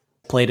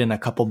 Played in a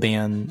couple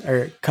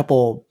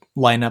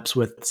lineups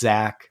with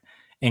Zach,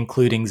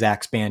 including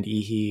Zach's band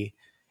Ehe,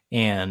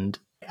 and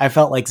I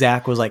felt like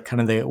Zach was like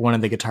kind of one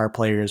of the guitar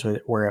players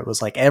where it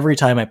was like every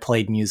time I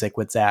played music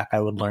with Zach, I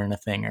would learn a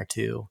thing or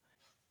two,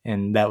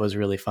 and that was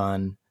really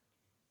fun.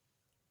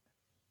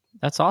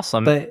 That's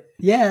awesome. But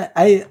yeah,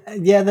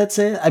 that's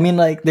it. I mean,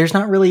 like, there's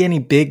not really any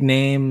big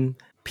name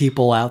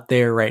people out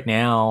there right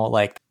now.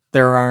 Like,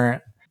 there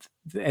aren't.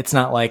 It's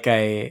not like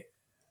I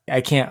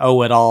can't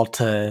owe it all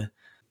to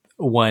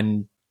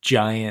one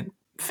giant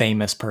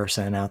famous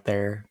person out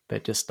there,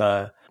 but just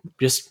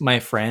my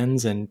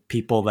friends and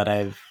people that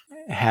I've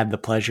had the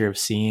pleasure of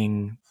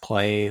seeing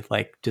play,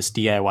 like just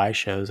DIY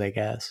shows, I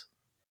guess.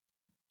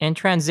 And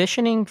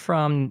transitioning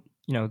from,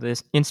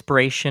 this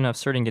inspiration of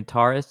certain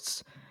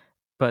guitarists,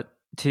 but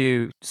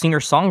to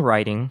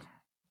singer-songwriting,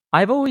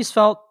 I've always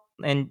felt,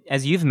 and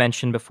as you've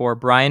mentioned before,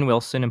 Brian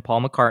Wilson and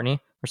Paul McCartney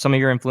are some of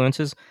your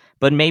influences,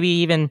 but maybe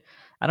even,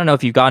 I don't know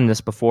if you've gotten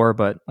this before,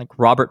 but like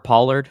Robert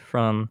Pollard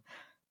from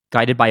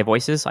Guided by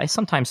Voices, I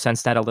sometimes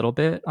sense that a little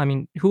bit. I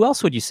mean, who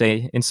else would you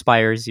say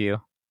inspires you?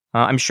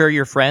 I'm sure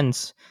you're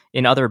friends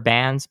in other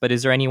bands, but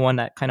is there anyone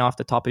that kind of off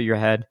the top of your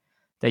head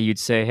that you'd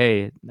say,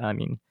 hey, I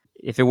mean,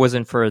 if it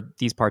wasn't for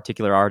these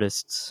particular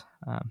artists,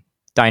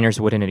 Diners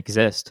wouldn't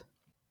exist?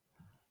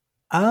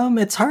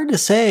 It's hard to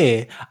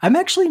say. I'm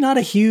actually not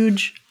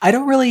I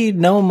don't really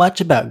know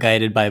much about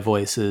Guided by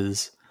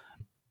Voices.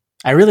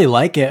 I really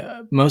like it,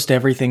 most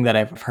everything that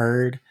I've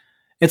heard.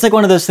 It's like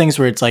one of those things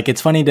where it's like,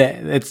 it's funny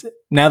it's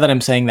now that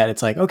I'm saying that,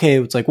 it's like,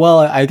 okay, it's like, well,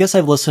 I guess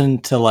I've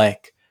listened to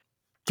like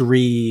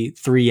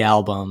three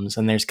albums,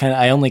 and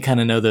I only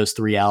kind of know those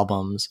three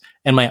albums.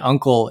 And my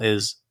uncle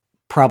is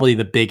probably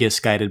the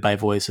biggest Guided by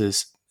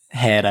Voices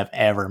head I've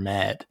ever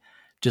met.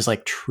 Just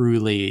like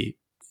truly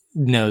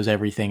knows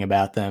everything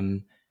about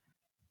them.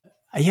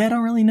 Yeah, I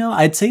don't really know.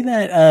 I'd say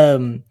that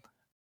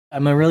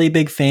I'm a really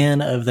big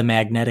fan of the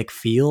Magnetic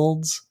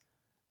Fields.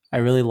 I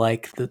really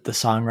like the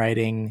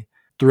songwriting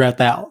throughout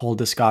that whole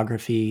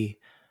discography.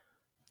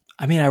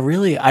 I mean, I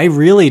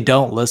really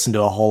don't listen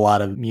to a whole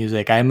lot of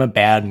music. I'm a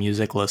bad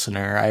music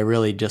listener. I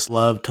really just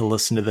love to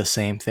listen to the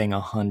same thing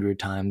 100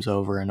 times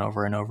over and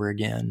over and over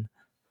again.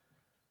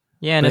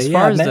 Yeah, and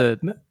far as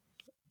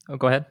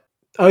go ahead.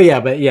 Oh yeah,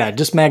 but yeah,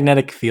 just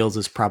Magnetic Fields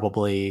is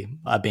probably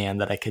a band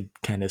that I could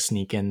kind of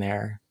sneak in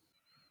there.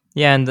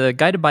 Yeah, and the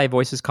Guided by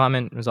Voices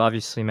comment was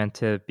obviously meant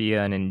to be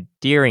an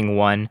endearing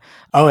one.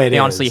 Oh, it is.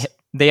 Honestly,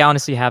 they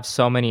honestly have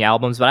so many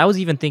albums, but I was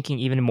even thinking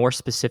even more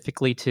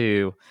specifically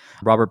to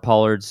Robert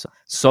Pollard's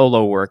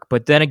solo work.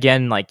 But then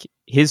again, like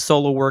his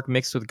solo work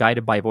mixed with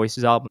Guided by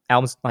Voices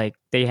albums, like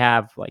they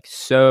have like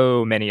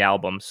so many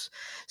albums.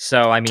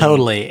 So I mean,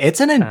 Totally. It's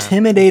an uh,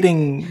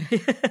 intimidating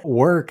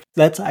work.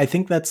 I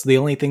think that's the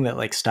only thing that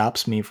like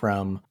stops me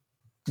from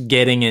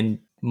getting in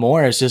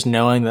more is just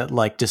knowing that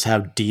like just how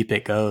deep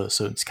it goes.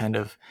 So it's kind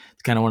of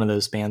one of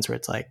those bands where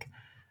it's like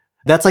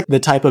that's like the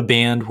type of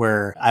band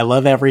where I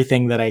love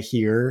everything that I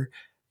hear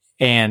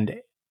and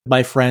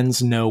my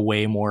friends know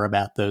way more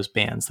about those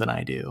bands than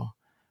I do.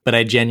 But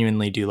I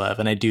genuinely do love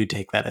and I do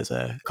take that as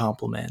a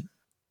compliment.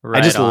 I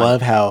right just on.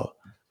 love how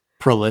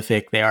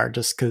prolific they are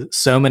just cuz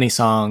so many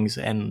songs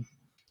and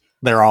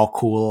they're all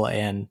cool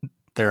and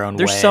their own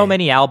There's so way.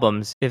 many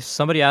albums. If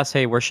somebody asks,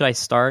 "Hey, where should I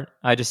start?"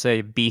 I just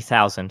say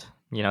B1000.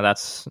 You know,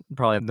 that's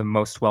probably the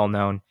most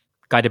well-known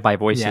Guided by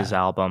Voices Yeah.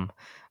 album.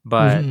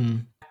 But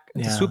Mhm.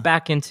 to swoop Yeah.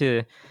 back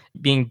into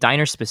being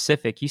diner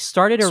specific, you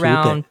started Swoop it.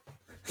 around.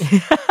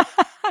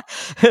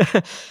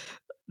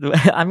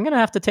 I'm gonna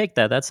have to take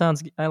that. That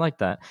sounds. I like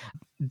that.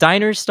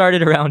 Diners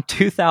started around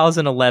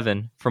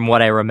 2011, from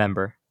what I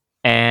remember,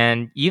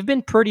 and you've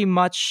been pretty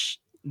much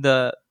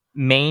the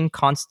main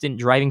constant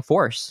driving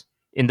force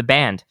in the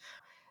band.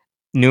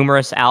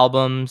 Numerous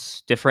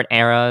albums, different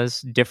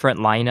eras, different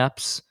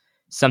lineups.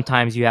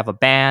 Sometimes you have a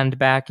band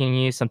backing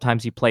you.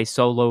 Sometimes you play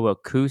solo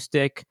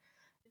acoustic.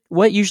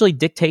 What usually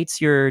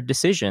dictates your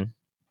decision?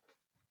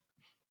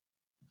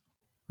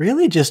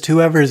 Really just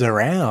whoever's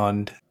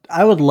around.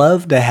 I would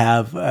love to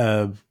have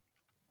a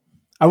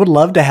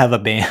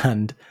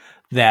band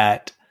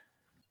that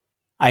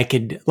I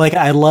could like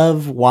I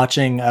love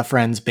watching a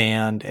friend's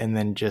band and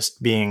then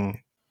just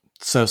being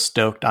so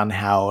stoked on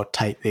how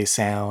tight they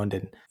sound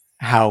and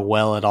how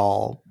well it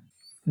all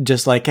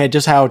just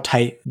how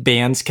tight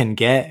bands can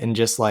get and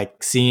just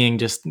like seeing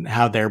just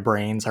how their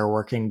brains are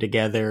working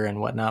together and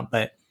whatnot.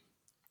 But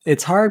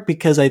it's hard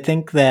because I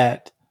think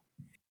that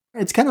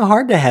it's kind of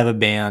hard to have a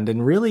band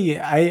and really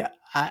I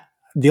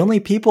the only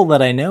people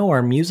that I know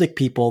are music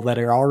people that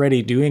are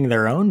already doing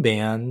their own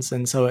bands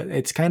and so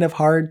it's kind of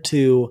hard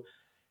to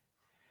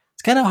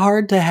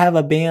have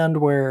a band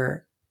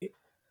where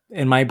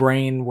in my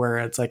brain where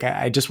it's like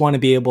I just want to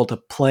be able to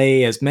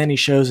play as many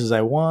shows as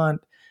I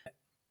want.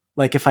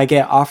 Like if I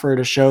get offered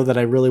a show that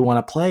I really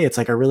want to play, it's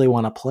like I really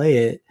want to play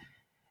it.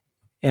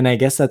 And I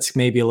guess that's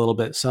maybe a little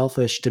bit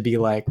selfish to be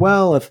like,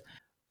 well, if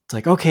it's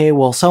like, okay,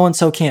 well, so and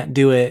so can't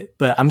do it,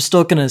 but I'm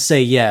still going to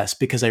say yes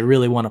because I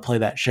really want to play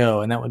that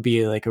show. And that would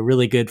be like a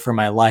really good for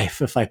my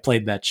life if I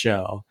played that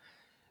show.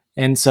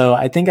 And so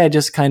I think I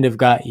just kind of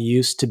got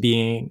used to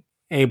being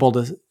able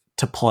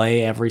to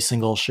play every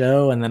single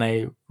show. And then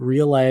I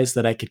realized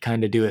that I could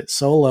kind of do it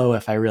solo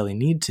if I really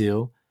need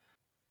to.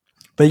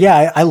 But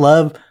yeah, I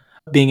love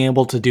being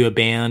able to do a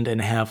band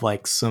and have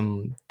like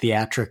some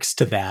theatrics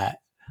to that.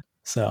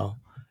 So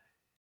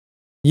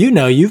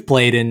you've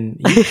played in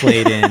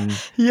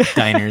Yeah.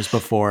 diners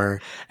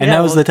before, and Yeah,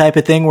 that was well, the type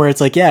of thing where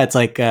it's like, yeah, it's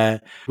like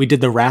we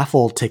did the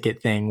raffle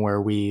ticket thing where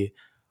it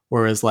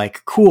was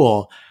like,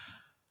 cool.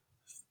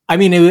 I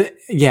mean,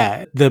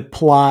 yeah, the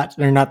plot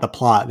or not the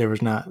plot. There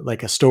was not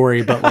like a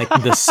story, but like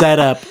the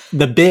setup,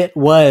 the bit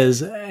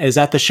is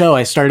at the show.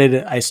 I started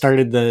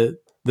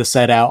the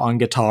set out on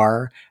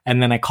guitar,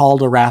 and then I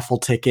called a raffle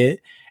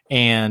ticket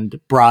and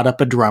brought up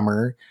a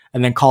drummer,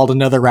 and then called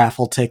another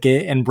raffle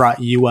ticket and brought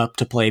you up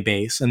to play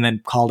bass, and then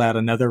called out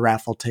another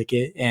raffle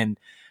ticket, and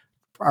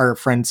our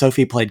friend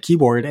Sophie played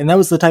keyboard, and that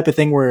was the type of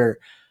thing where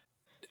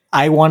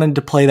I wanted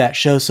to play that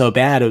show so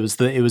bad. It was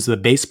the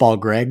Baseball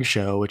Greg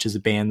show, which is a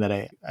band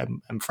that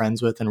I'm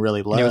friends with and really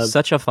and it was love.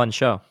 such a fun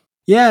show.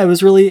 Yeah, it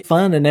was really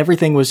fun, and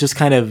everything was just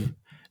kind of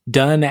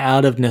done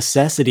out of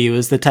necessity. It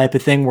was the type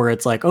of thing where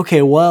it's like,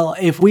 okay, well,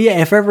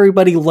 if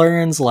everybody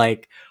learns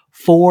like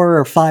 4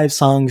 or 5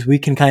 songs, we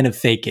can kind of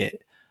fake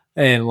it.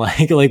 And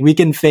like we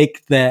can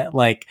fake that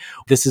like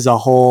this is a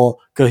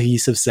whole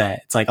cohesive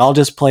set. It's like I'll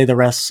just play the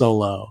rest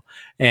solo.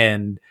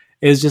 And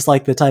it was just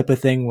like the type of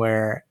thing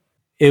where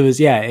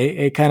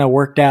it kind of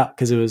worked out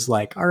because it was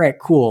like, all right,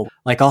 cool.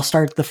 Like I'll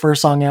start the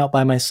first song out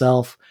by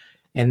myself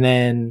and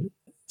then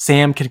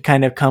Sam could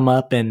kind of come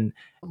up and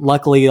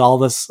luckily all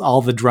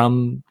the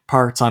drum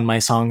parts on my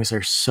songs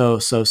are so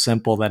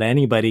simple that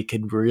anybody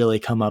could really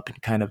come up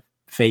and kind of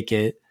fake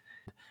it.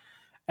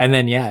 And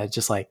then yeah, it's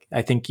just like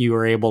I think you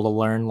were able to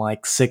learn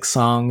like 6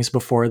 songs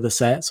before the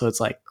set, so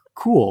it's like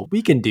cool,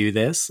 we can do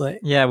this. Like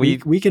Yeah, we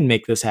can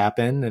make this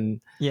happen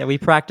and we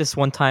practiced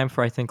one time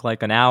for I think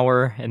like an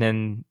hour, and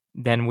then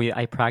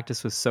I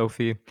practiced with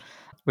Sophie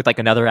with like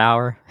another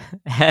hour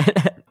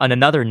on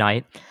another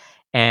night,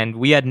 and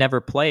we had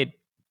never played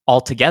all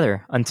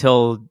together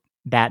until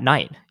that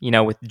night,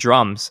 with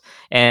drums,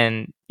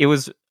 and it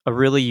was a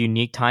really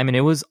unique time, and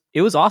it was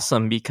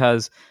awesome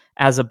because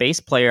as a bass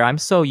player, I'm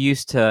so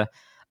used to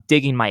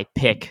digging my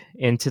pick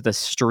into the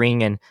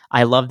string, and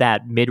I love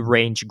that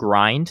mid-range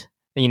grind,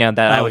 that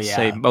I oh would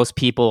say yeah. most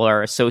people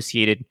are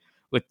associated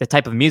with the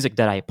type of music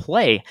that I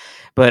play.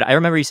 But I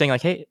remember you saying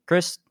like, "Hey,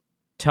 Chris,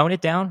 tone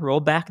it down, roll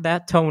back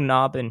that tone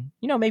knob, and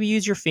maybe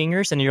use your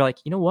fingers, and you're like,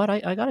 you know what,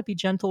 I gotta be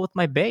gentle with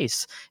my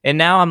bass. And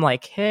now I'm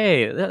like,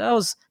 hey, that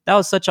was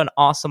such an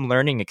awesome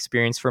learning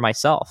experience for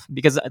myself,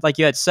 because like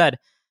you had said,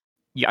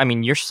 I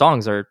mean, your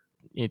songs are,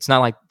 it's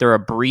not like they're a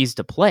breeze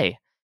to play.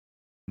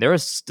 There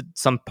was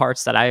some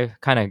parts that I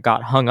kind of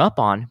got hung up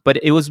on, but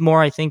it was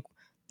more, I think,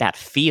 that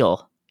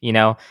feel,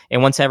 and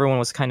once everyone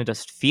was kind of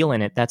just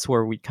feeling it, that's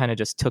where we kind of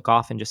just took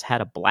off and just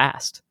had a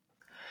blast.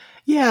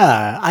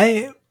 Yeah,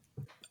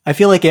 I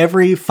feel like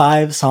every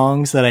 5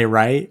 songs that I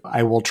write,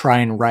 I will try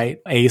and write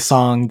a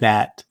song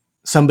that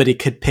somebody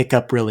could pick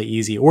up really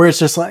easy. Or it's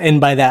just like,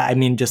 and by that I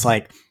mean just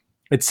like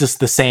it's just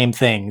the same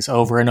things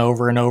over and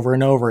over and over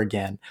and over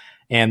again.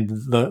 And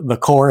the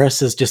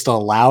chorus is just a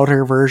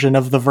louder version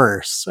of the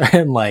verse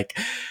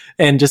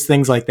and just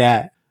things like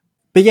that.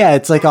 But yeah,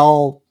 it's like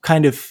all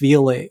kind of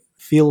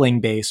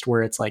feeling based,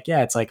 where it's like,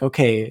 yeah, it's like,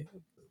 okay,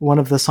 one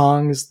of the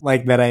songs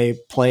like that I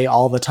play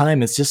all the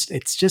time is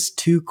it's just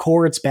 2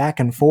 chords back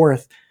and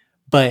forth,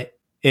 but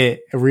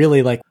it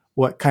really, like,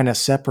 what kind of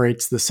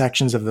separates the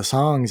sections of the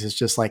songs is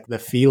just like the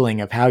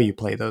feeling of how you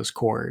play those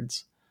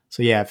chords.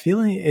 So yeah,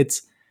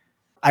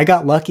 I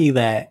got lucky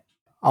that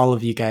all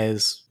of you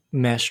guys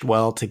meshed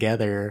well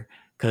together,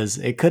 because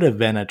it could have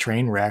been a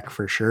train wreck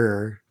for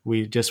sure.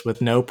 We just,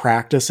 with no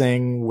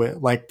practicing, with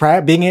like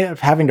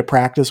having to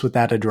practice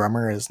without a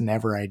drummer is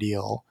never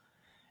ideal.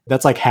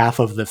 That's like half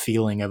of the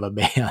feeling of a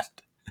band.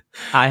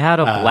 I had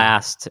a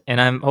blast,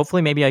 and I'm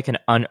hopefully maybe I can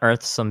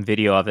unearth some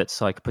video of it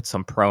so I could put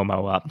some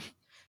promo up.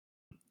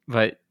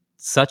 But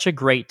such a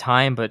great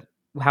time. But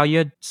how you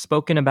had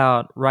spoken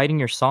about writing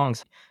your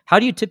songs, how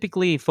do you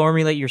typically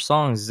formulate your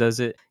songs?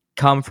 Does it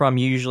come from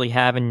usually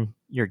having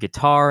your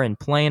guitar and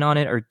playing on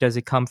it, or does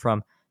it come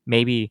from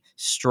maybe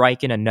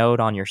striking a note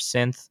on your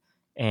synth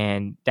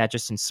and that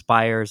just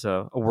inspires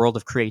a world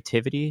of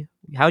creativity?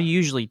 How do you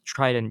usually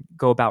try to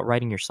go about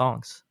writing your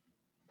songs?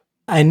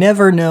 I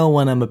never know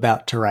when I'm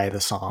about to write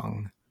a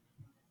song.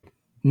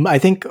 I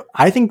think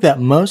that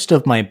most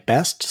of my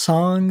best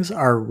songs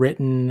are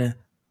written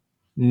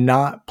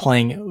not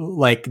playing,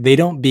 like they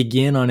don't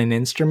begin on an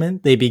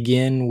instrument. They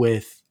begin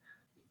with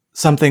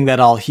something that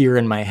I'll hear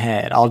in my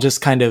head. I'll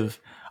just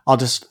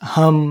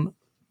hum,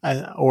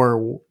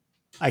 or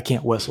I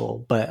can't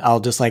whistle, but I'll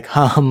just like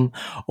hum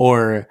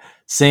or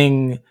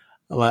sing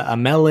a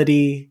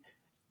melody,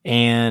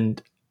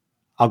 and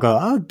I'll go,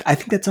 oh, I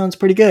think that sounds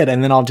pretty good.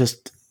 And then I'll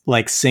just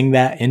like sing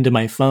that into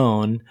my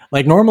phone.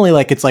 Like normally,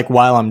 like it's like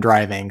while I'm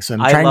driving. So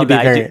I'm trying to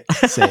be very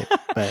safe.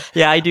 But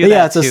yeah, I do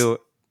that too.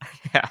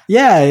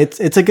 Yeah,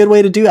 it's a good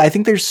way to do it. I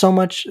think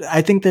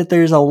that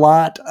there's a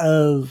lot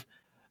of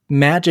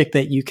magic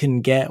that you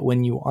can get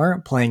when you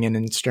aren't playing an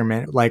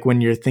instrument, like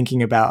when you're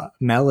thinking about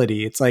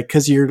melody. It's like,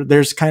 because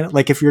there's kind of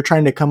like, if you're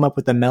trying to come up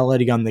with a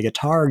melody on the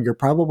guitar, you're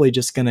probably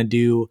just going to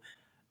do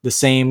the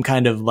same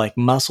kind of like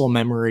muscle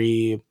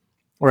memory,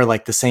 or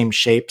like the same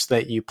shapes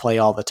that you play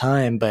all the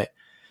time, but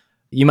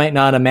you might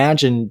not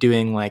imagine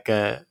doing like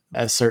a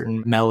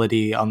certain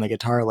melody on the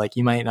guitar. Like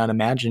you might not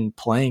imagine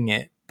playing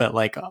it, but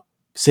like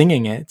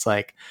singing it, it's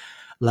like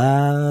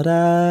la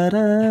da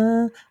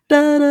da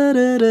da da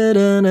da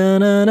da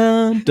da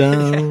da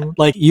da.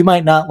 Like you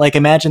might not like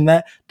imagine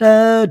that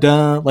da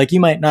da. Like you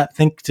might not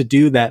think to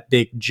do that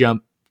big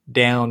jump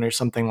down or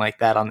something like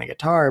that on the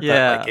guitar, but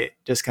like it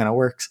just kind of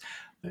works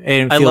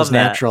and it feels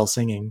natural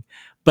singing.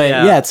 But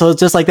yeah, so it's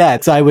just like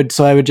that. So I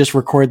would just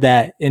record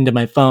that into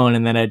my phone,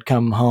 and then I'd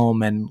come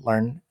home and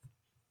learn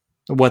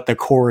what the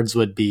chords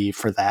would be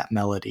for that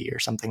melody or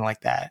something like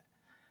that.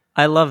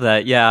 I love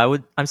that. Yeah,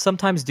 I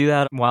sometimes do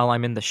that while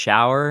I'm in the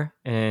shower,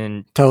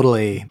 and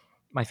totally.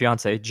 My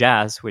fiance,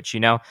 Jazz, which she'd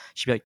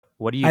be like,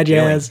 "What are you Hi,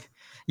 doing?" Jazz.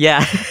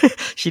 Yeah,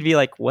 she'd be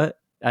like, "What?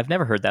 I've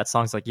never heard that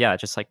song." It's like, yeah,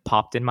 it just like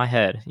popped in my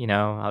head.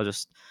 I was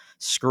just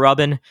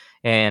scrubbing,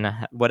 and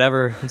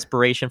whatever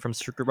inspiration from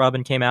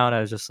scrubbing came out,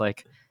 I was just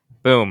like,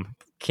 boom,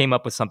 came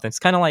up with something. It's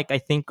kind of like, I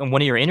think on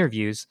one of your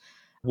interviews,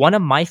 one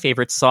of my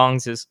favorite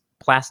songs is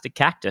Plastic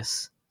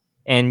Cactus.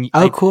 And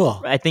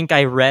cool. I think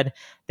I read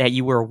that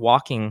you were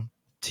walking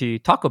to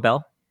Taco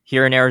Bell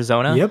here in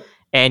Arizona. Yep.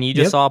 And you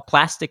just saw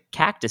Plastic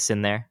Cactus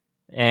in there.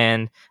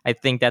 And I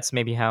think that's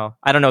maybe how,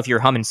 I don't know if you're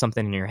humming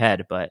something in your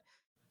head, but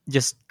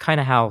just kind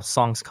of how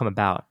songs come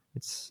about.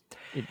 It's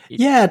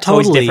totally.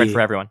 always different for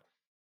everyone.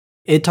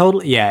 It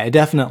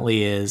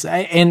definitely is.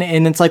 And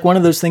it's like one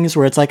of those things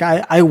where it's like,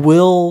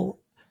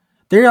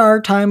 there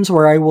are times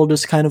where I will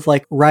just kind of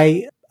like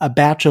write a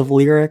batch of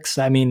lyrics.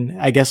 I mean,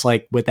 I guess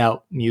like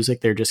without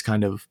music, they're just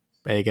kind of,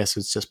 I guess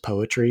it's just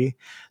poetry.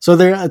 So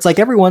it's like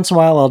every once in a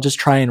while, I'll just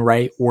try and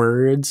write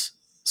words.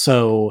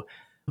 So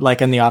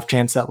like in the off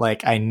chance that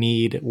like I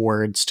need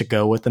words to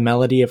go with the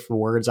melody, if the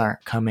words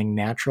aren't coming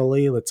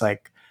naturally, it's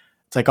like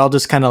I'll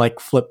just kind of like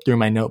flip through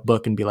my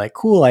notebook and be like,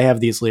 cool, I have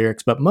these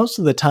lyrics. But most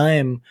of the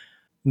time,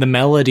 the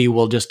melody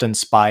will just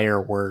inspire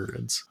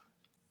words.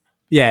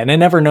 Yeah, and I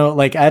never know,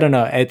 like, I don't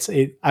know,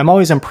 I'm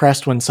always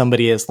impressed when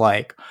somebody is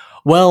like,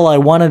 well, I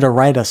wanted to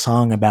write a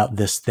song about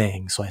this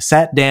thing. So I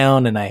sat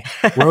down and I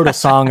wrote a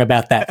song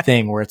about that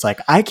thing, where it's like,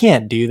 I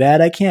can't do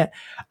that.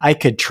 I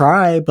could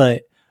try,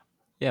 but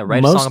Yeah,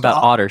 write a song most,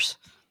 about otters.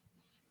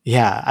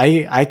 yeah,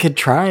 I could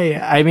try.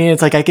 I mean,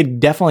 it's like, I could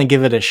definitely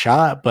give it a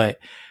shot, but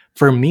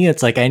for me,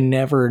 it's like, I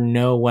never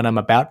know when I'm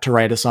about to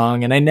write a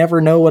song, and I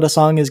never know what a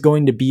song is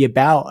going to be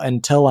about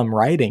until I'm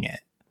writing it.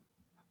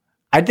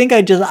 I think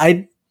I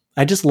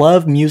just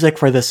love music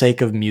for the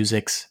sake of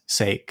music's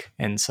sake.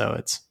 And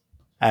so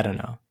I don't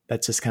know.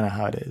 That's just kind of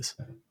how it is.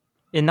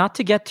 And not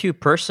to get too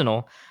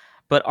personal,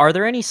 but are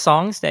there any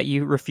songs that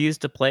you refuse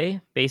to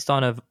play based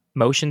on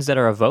emotions that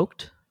are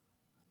evoked?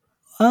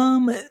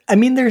 I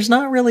mean, there's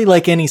not really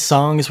like any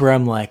songs where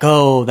I'm like,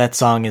 oh, that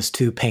song is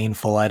too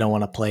painful, I don't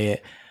want to play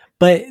it.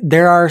 But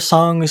there are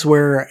songs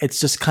where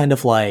it's just kind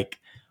of like,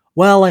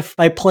 well, if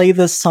I play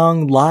this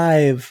song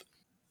live,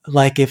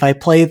 like if I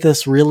play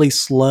this really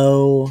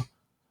slow,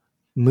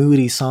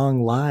 moody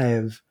song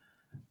live,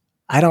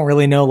 I don't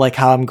really know like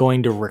how I'm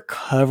going to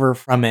recover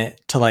from it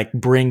to like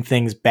bring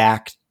things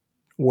back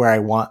where I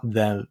want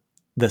the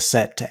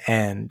set to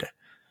end.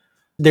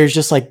 There's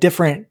just like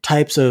different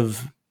types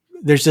of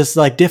there's just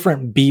like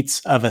different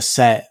beats of a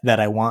set that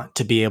I want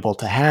to be able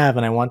to have,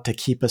 and I want to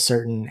keep a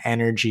certain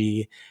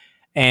energy.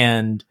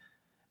 And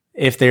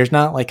if there's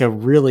not like a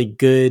really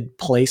good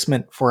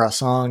placement for a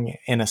song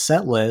in a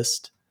set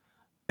list,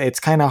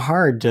 it's kind of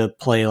hard to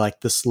play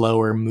like the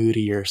slower,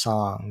 moodier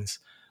songs.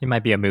 It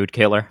might be a mood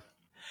killer.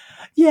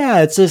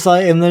 Yeah, it's just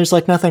like, and there's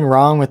like nothing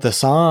wrong with the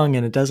song,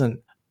 and it doesn't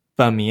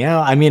bum me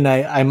out. I mean,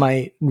 I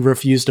might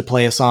refuse to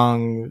play a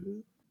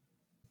song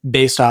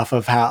based off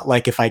of how,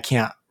 like, if I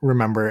can't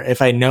remember,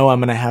 if I know I'm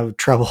going to have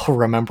trouble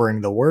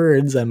remembering the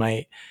words, I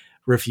might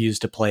refuse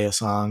to play a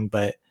song.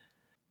 But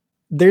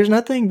there's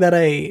nothing that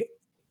I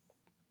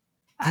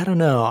don't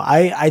know.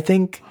 I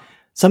think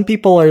some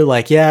people are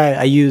like, yeah,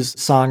 I use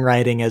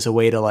songwriting as a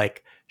way to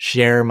like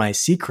share my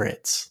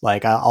secrets.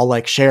 Like I'll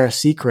like share a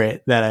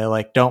secret that I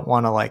like don't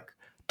want to like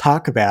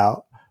talk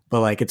about,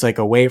 but like it's like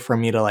a way for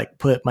me to like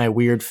put my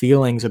weird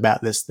feelings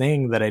about this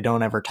thing that I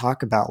don't ever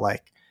talk about,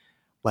 like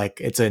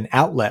it's an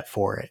outlet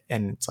for it.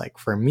 And it's like,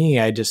 for me,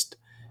 I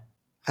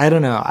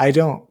don't know. I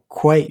don't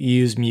quite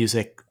use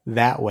music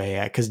that way,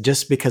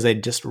 because I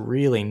just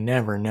really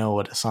never know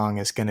what a song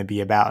is going to be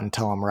about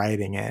until I'm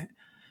writing it.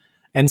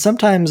 And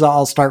sometimes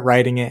I'll start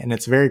writing it and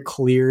it's very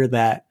clear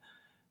that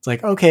it's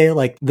like, okay,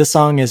 like this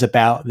song is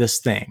about this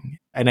thing.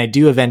 And I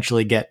do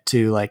eventually get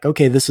to like,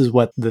 okay, this is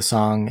what the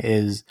song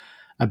is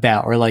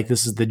about, or like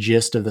this is the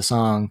gist of the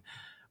song.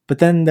 But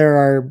then there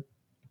are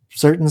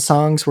certain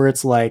songs where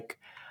it's like,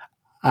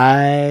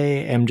 I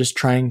am just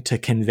trying to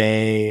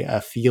convey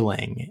a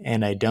feeling,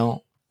 and I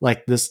don't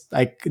like this.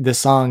 Like the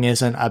song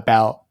isn't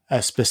about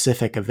a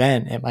specific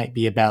event. It might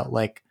be about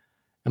like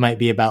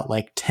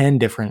 10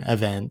 different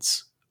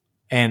events,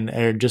 and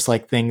they're just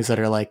like things that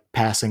are like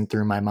passing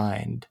through my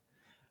mind,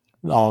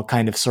 all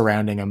kind of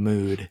surrounding a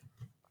mood.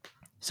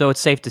 So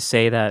it's safe to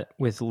say that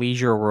with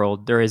Leisure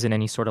World, there isn't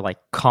any sort of like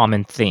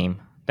common theme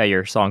that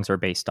your songs are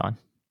based on.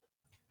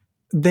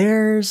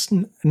 There's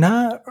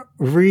not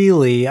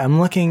really.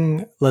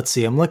 Let's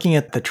see, I'm looking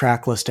at the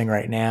track listing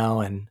right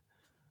now, and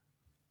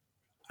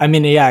I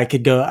mean, yeah, I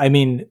could go. I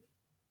mean,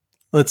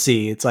 let's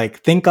see. It's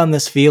like, think on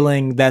this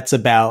feeling that's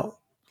about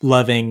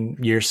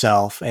loving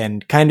yourself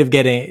and kind of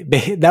getting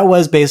that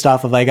was based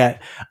off of I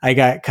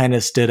got kind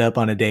of stood up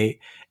on a date,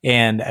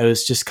 and I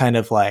was just kind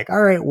of like,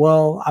 all right,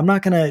 well, I'm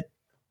not going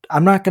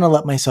to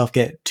let myself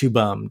get too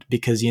bummed,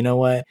 because you know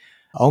what?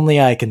 Only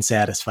I can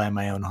satisfy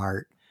my own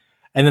heart.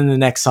 And then the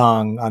next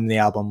song on the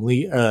album,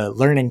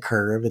 Learning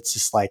Curve, it's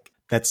just like,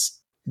 that's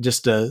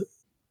just a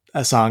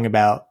song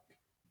about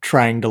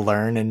trying to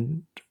learn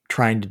and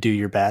trying to do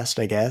your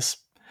best, I guess.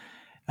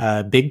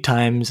 Big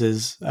Times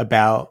is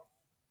about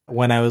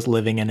when I was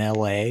living in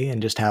LA and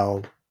just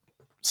how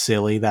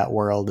silly that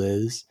world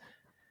is.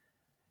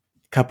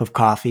 Cup of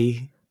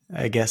Coffee,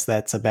 I guess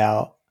that's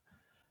about.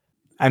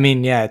 I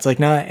mean, yeah, it's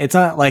like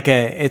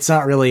it's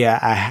not really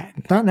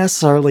not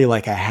necessarily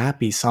like a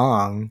happy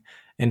song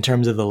in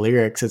terms of the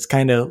lyrics. It's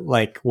kind of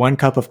like, one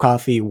cup of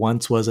coffee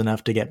once was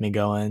enough to get me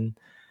going,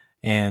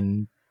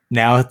 and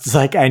now it's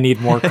like I need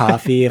more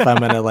coffee if I'm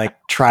gonna like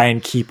try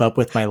and keep up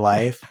with my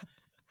life.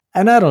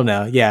 And I don't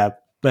know, yeah,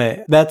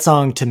 but that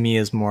song to me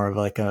is more of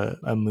like a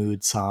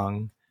mood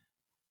song.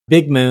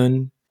 Big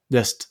Moon,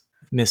 just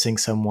missing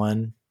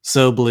someone.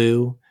 So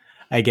Blue,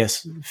 I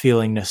guess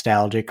feeling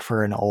nostalgic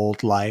for an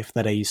old life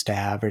that I used to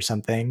have or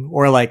something,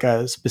 or like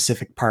a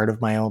specific part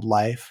of my old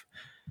life.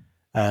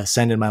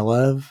 Sending My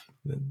Love,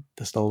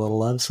 just a little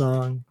love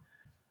song.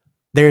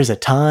 There's a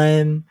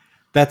Time.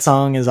 That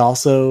song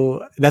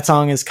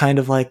is kind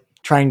of like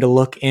trying to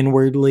look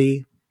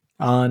inwardly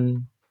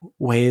on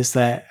ways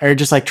that are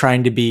just like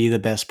trying to be the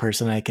best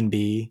person I can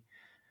be.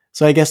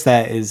 So I guess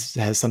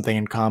has something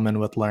in common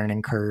with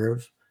Learning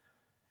Curve.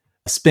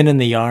 Spinning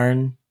the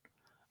Yarn.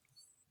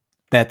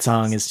 That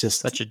song is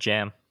just, Such a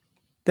jam.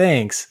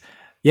 thanks.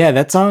 Yeah,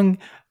 that song,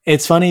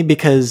 it's funny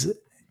because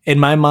In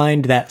my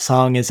mind, that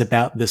song is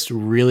about this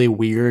really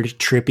weird,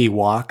 trippy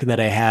walk that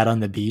I had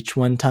on the beach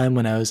one time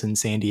when I was in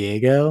San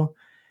Diego.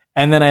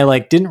 And then I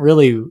like didn't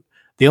really,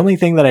 the only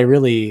thing that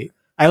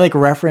I like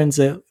reference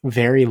it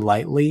very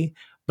lightly,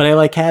 but I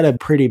like had a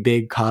pretty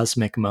big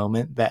cosmic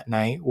moment that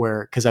night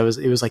where, cause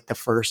it was like the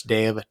first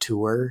day of a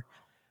tour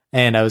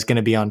and I was going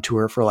to be on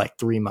tour for like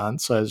 3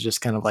 months. So I was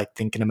just kind of like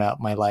thinking about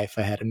my life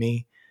ahead of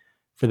me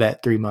for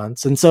that 3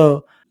 months. And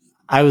so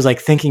I was like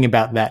thinking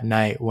about that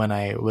night when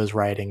I was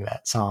writing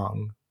that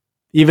song,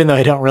 even though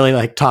I don't really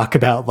like talk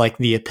about like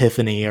the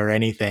epiphany or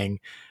anything.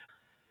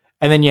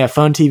 And then, yeah,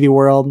 Phone TV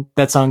World,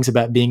 that song's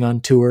about being on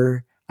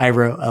tour. I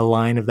wrote a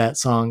line of that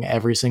song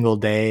every single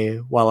day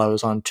while I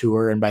was on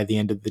tour. And by the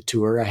end of the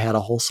tour, I had a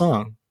whole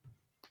song.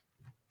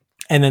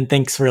 And then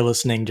Thanks for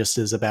Listening just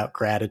is about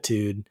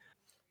gratitude.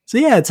 So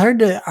yeah, it's hard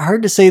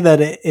to say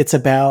that it's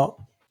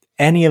about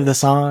any of the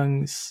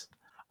songs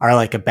are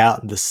like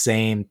about the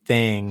same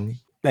thing.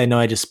 I know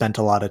I just spent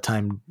a lot of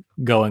time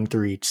going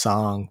through each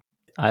song.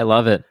 I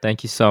love it.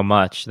 Thank you so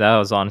much. That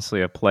was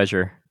honestly a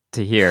pleasure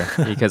to hear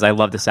because I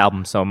love this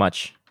album so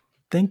much.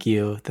 Thank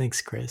you.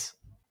 Thanks, Chris.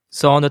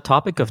 So, on the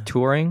topic of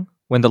touring,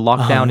 when the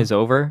lockdown Uh-huh. is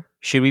over,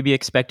 should we be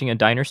expecting a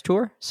Diners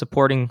tour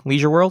supporting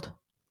Leisure World?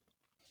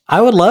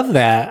 I would love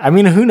that. I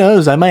mean, who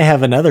knows? I might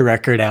have another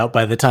record out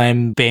by the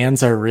time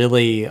bands are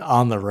really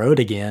on the road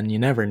again. You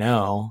never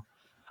know.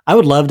 I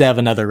would love to have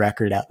another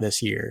record out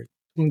this year.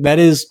 That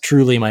is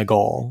truly my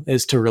goal,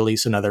 is to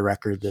release another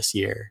record this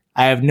year.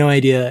 I have no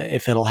idea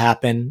if it'll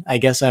happen. I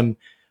guess I'm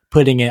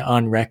putting it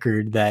on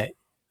record that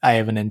I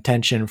have an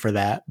intention for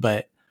that,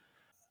 but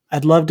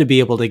I'd love to be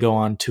able to go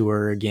on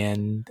tour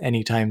again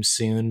anytime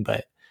soon,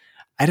 but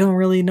I don't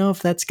really know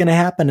if that's going to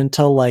happen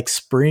until like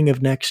spring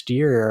of next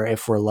year, or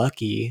if we're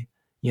lucky,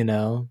 you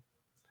know.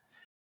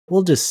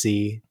 We'll just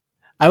see.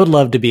 I would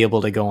love to be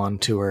able to go on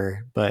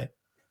tour, but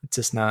it's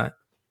just not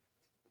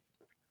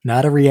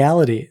a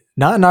reality.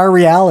 Not in our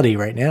reality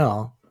right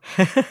now.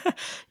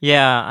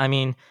 Yeah, I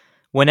mean,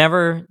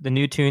 whenever the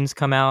new tunes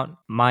come out,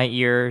 my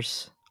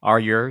ears are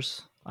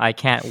yours. I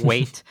can't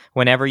wait.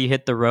 Whenever you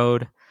hit the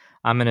road,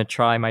 I'm going to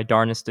try my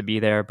darnest to be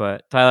there.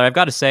 But Tyler, I've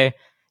got to say,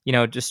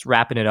 just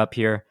wrapping it up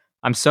here,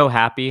 I'm so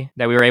happy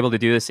that we were able to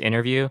do this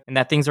interview and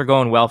that things are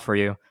going well for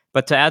you.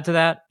 But to add to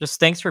that, just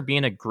thanks for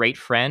being a great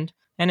friend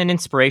and an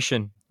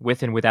inspiration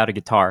with and without a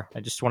guitar.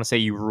 I just want to say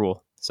you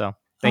rule. So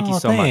thank you Oh,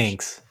 so much.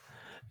 thanks.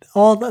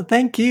 Oh,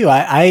 thank you.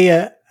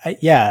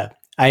 Yeah,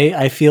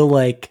 I feel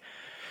like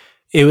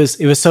it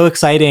was so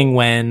exciting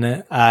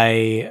when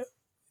back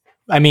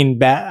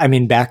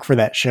for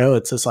that show.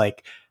 It's just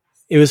like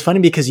it was funny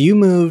because you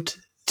moved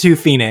to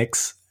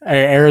Phoenix,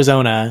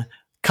 Arizona,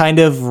 kind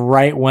of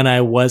right when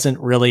I wasn't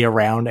really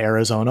around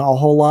Arizona a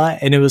whole lot,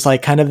 and it was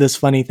like kind of this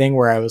funny thing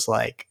where I was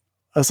like,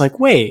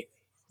 wait,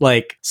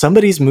 like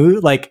somebody is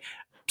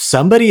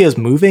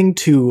moving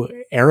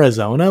to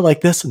Arizona.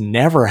 Like this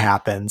never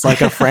happens.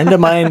 Like a friend of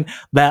mine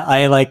that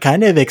I like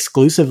kind of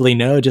exclusively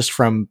know just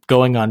from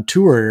going on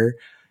tour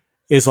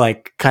is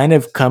like kind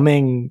of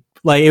coming.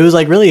 Like it was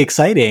like really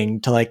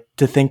exciting to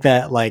think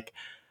that like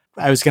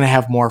I was going to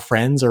have more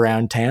friends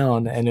around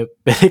town, and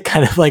it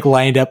kind of like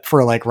lined up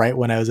for like right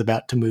when I was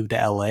about to move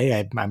to LA.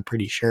 I'm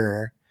pretty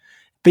sure.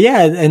 But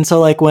yeah, and so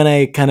like when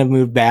I kind of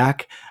moved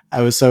back,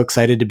 I was so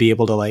excited to be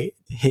able to like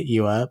hit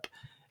you up,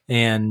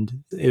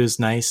 and it was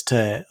nice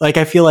to like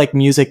I feel like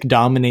music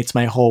dominates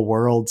my whole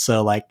world,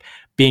 so like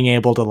being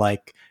able to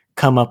like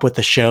come up with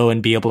a show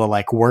and be able to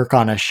like work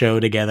on a show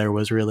together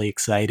was really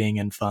exciting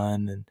and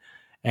fun,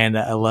 and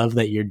I love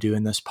that you're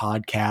doing this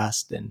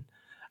podcast. And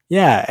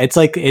yeah, it's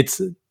like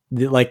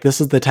this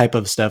is the type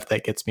of stuff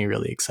that gets me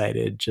really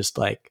excited. Just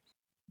like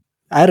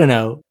I don't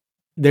know,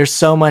 there's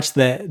so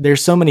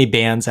many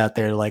bands out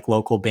there, like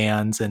local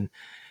bands and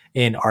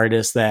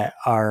artists that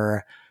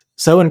are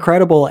so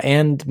incredible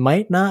and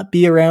might not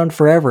be around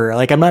forever.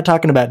 Like I'm not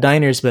talking about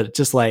Diners, but it's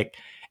just like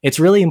it's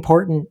really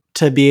important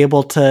to be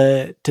able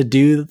to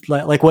do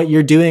like what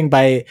you're doing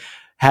by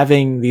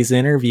having these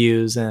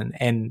interviews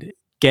and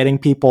getting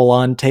people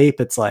on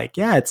tape. It's like,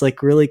 yeah, it's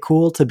like really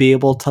cool to be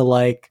able to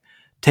like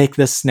take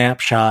this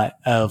snapshot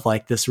of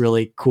like this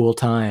really cool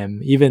time.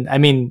 Even I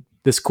mean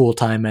this cool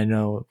time, I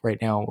know right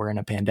now we're in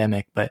a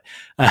pandemic,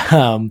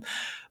 um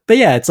but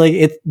yeah, it's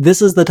like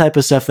this is the type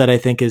of stuff that I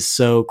think is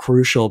so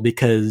crucial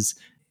because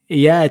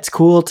yeah, it's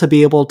cool to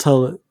be able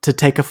to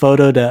take a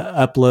photo to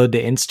upload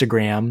to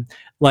Instagram.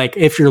 Like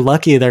if you're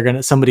lucky,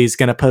 somebody's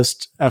gonna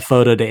post a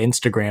photo to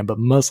Instagram, but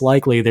most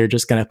likely they're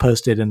just gonna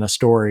post it in a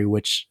story,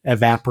 which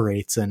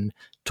evaporates in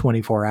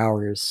 24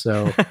 hours.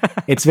 So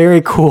it's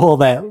very cool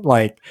that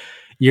like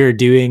you're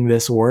doing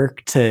this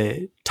work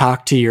to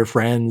talk to your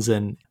friends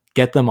and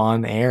get them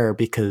on air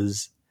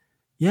because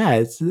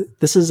yeah,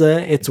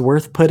 it's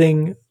worth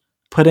putting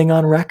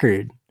on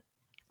record.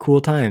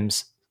 Cool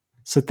times.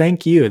 So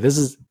thank you.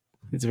 It's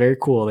very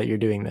cool that you're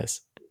doing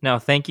this. No,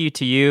 thank you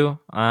to you.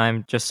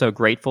 I'm just so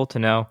grateful to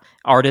know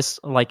artists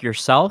like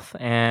yourself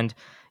and,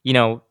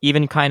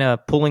 even kind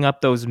of pulling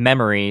up those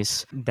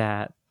memories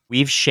that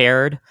we've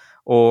shared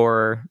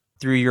or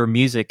through your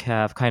music,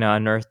 have kind of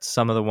unearthed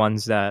some of the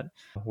ones that,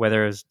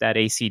 whether it's that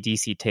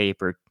AC/DC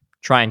tape or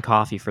trying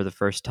coffee for the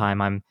first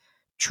time, I'm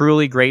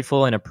truly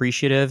grateful and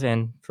appreciative.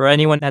 And for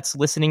anyone that's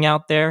listening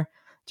out there,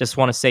 just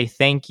want to say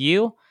thank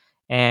you.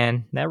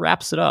 And that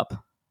wraps it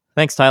up.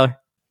 Thanks, Tyler.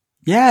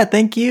 Yeah,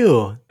 thank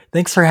you.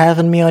 Thanks for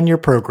having me on your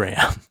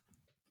program.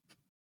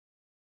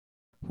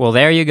 Well,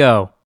 there you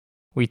go.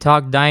 We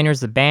talked Diners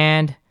the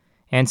band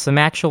and some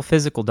actual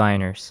physical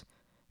diners.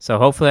 So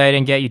hopefully I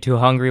didn't get you too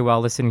hungry while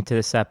listening to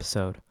this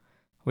episode.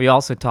 We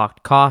also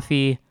talked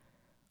coffee,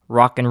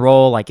 rock and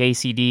roll like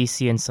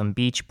AC/DC and some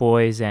Beach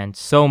Boys, and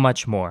so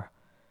much more.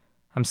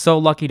 I'm so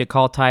lucky to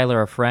call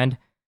Tyler a friend,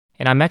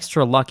 and I'm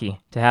extra lucky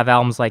to have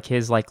albums like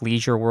his, like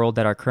Leisure World,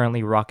 that are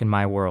currently rocking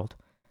my world.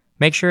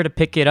 Make sure to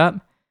pick it up,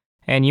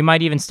 and you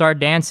might even start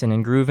dancing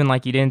and grooving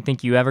like you didn't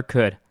think you ever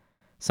could.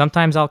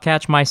 Sometimes I'll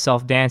catch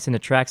myself dancing to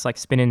tracks like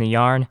Spinning the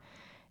Yarn,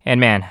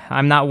 and man,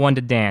 I'm not one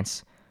to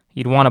dance.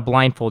 You'd want to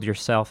blindfold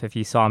yourself if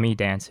you saw me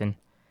dancing.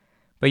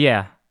 But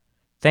yeah,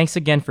 thanks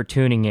again for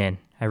tuning in.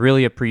 I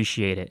really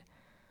appreciate it.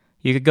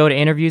 You could go to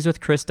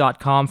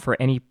interviewswithchris.com for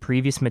any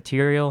previous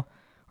material,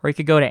 or you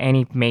could go to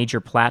any major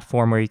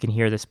platform where you can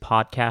hear this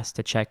podcast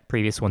to check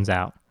previous ones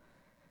out.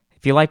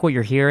 If you like what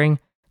you're hearing,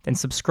 then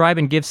subscribe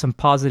and give some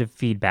positive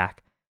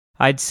feedback.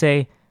 I'd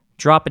say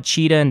drop a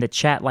cheetah in the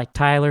chat like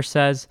Tyler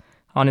says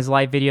on his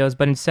live videos,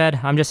 but instead,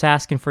 I'm just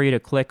asking for you to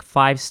click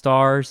 5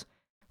 stars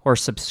or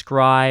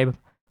subscribe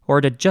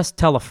or to just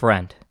tell a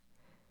friend.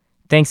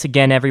 Thanks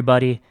again,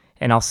 everybody,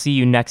 and I'll see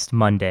you next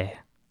Monday.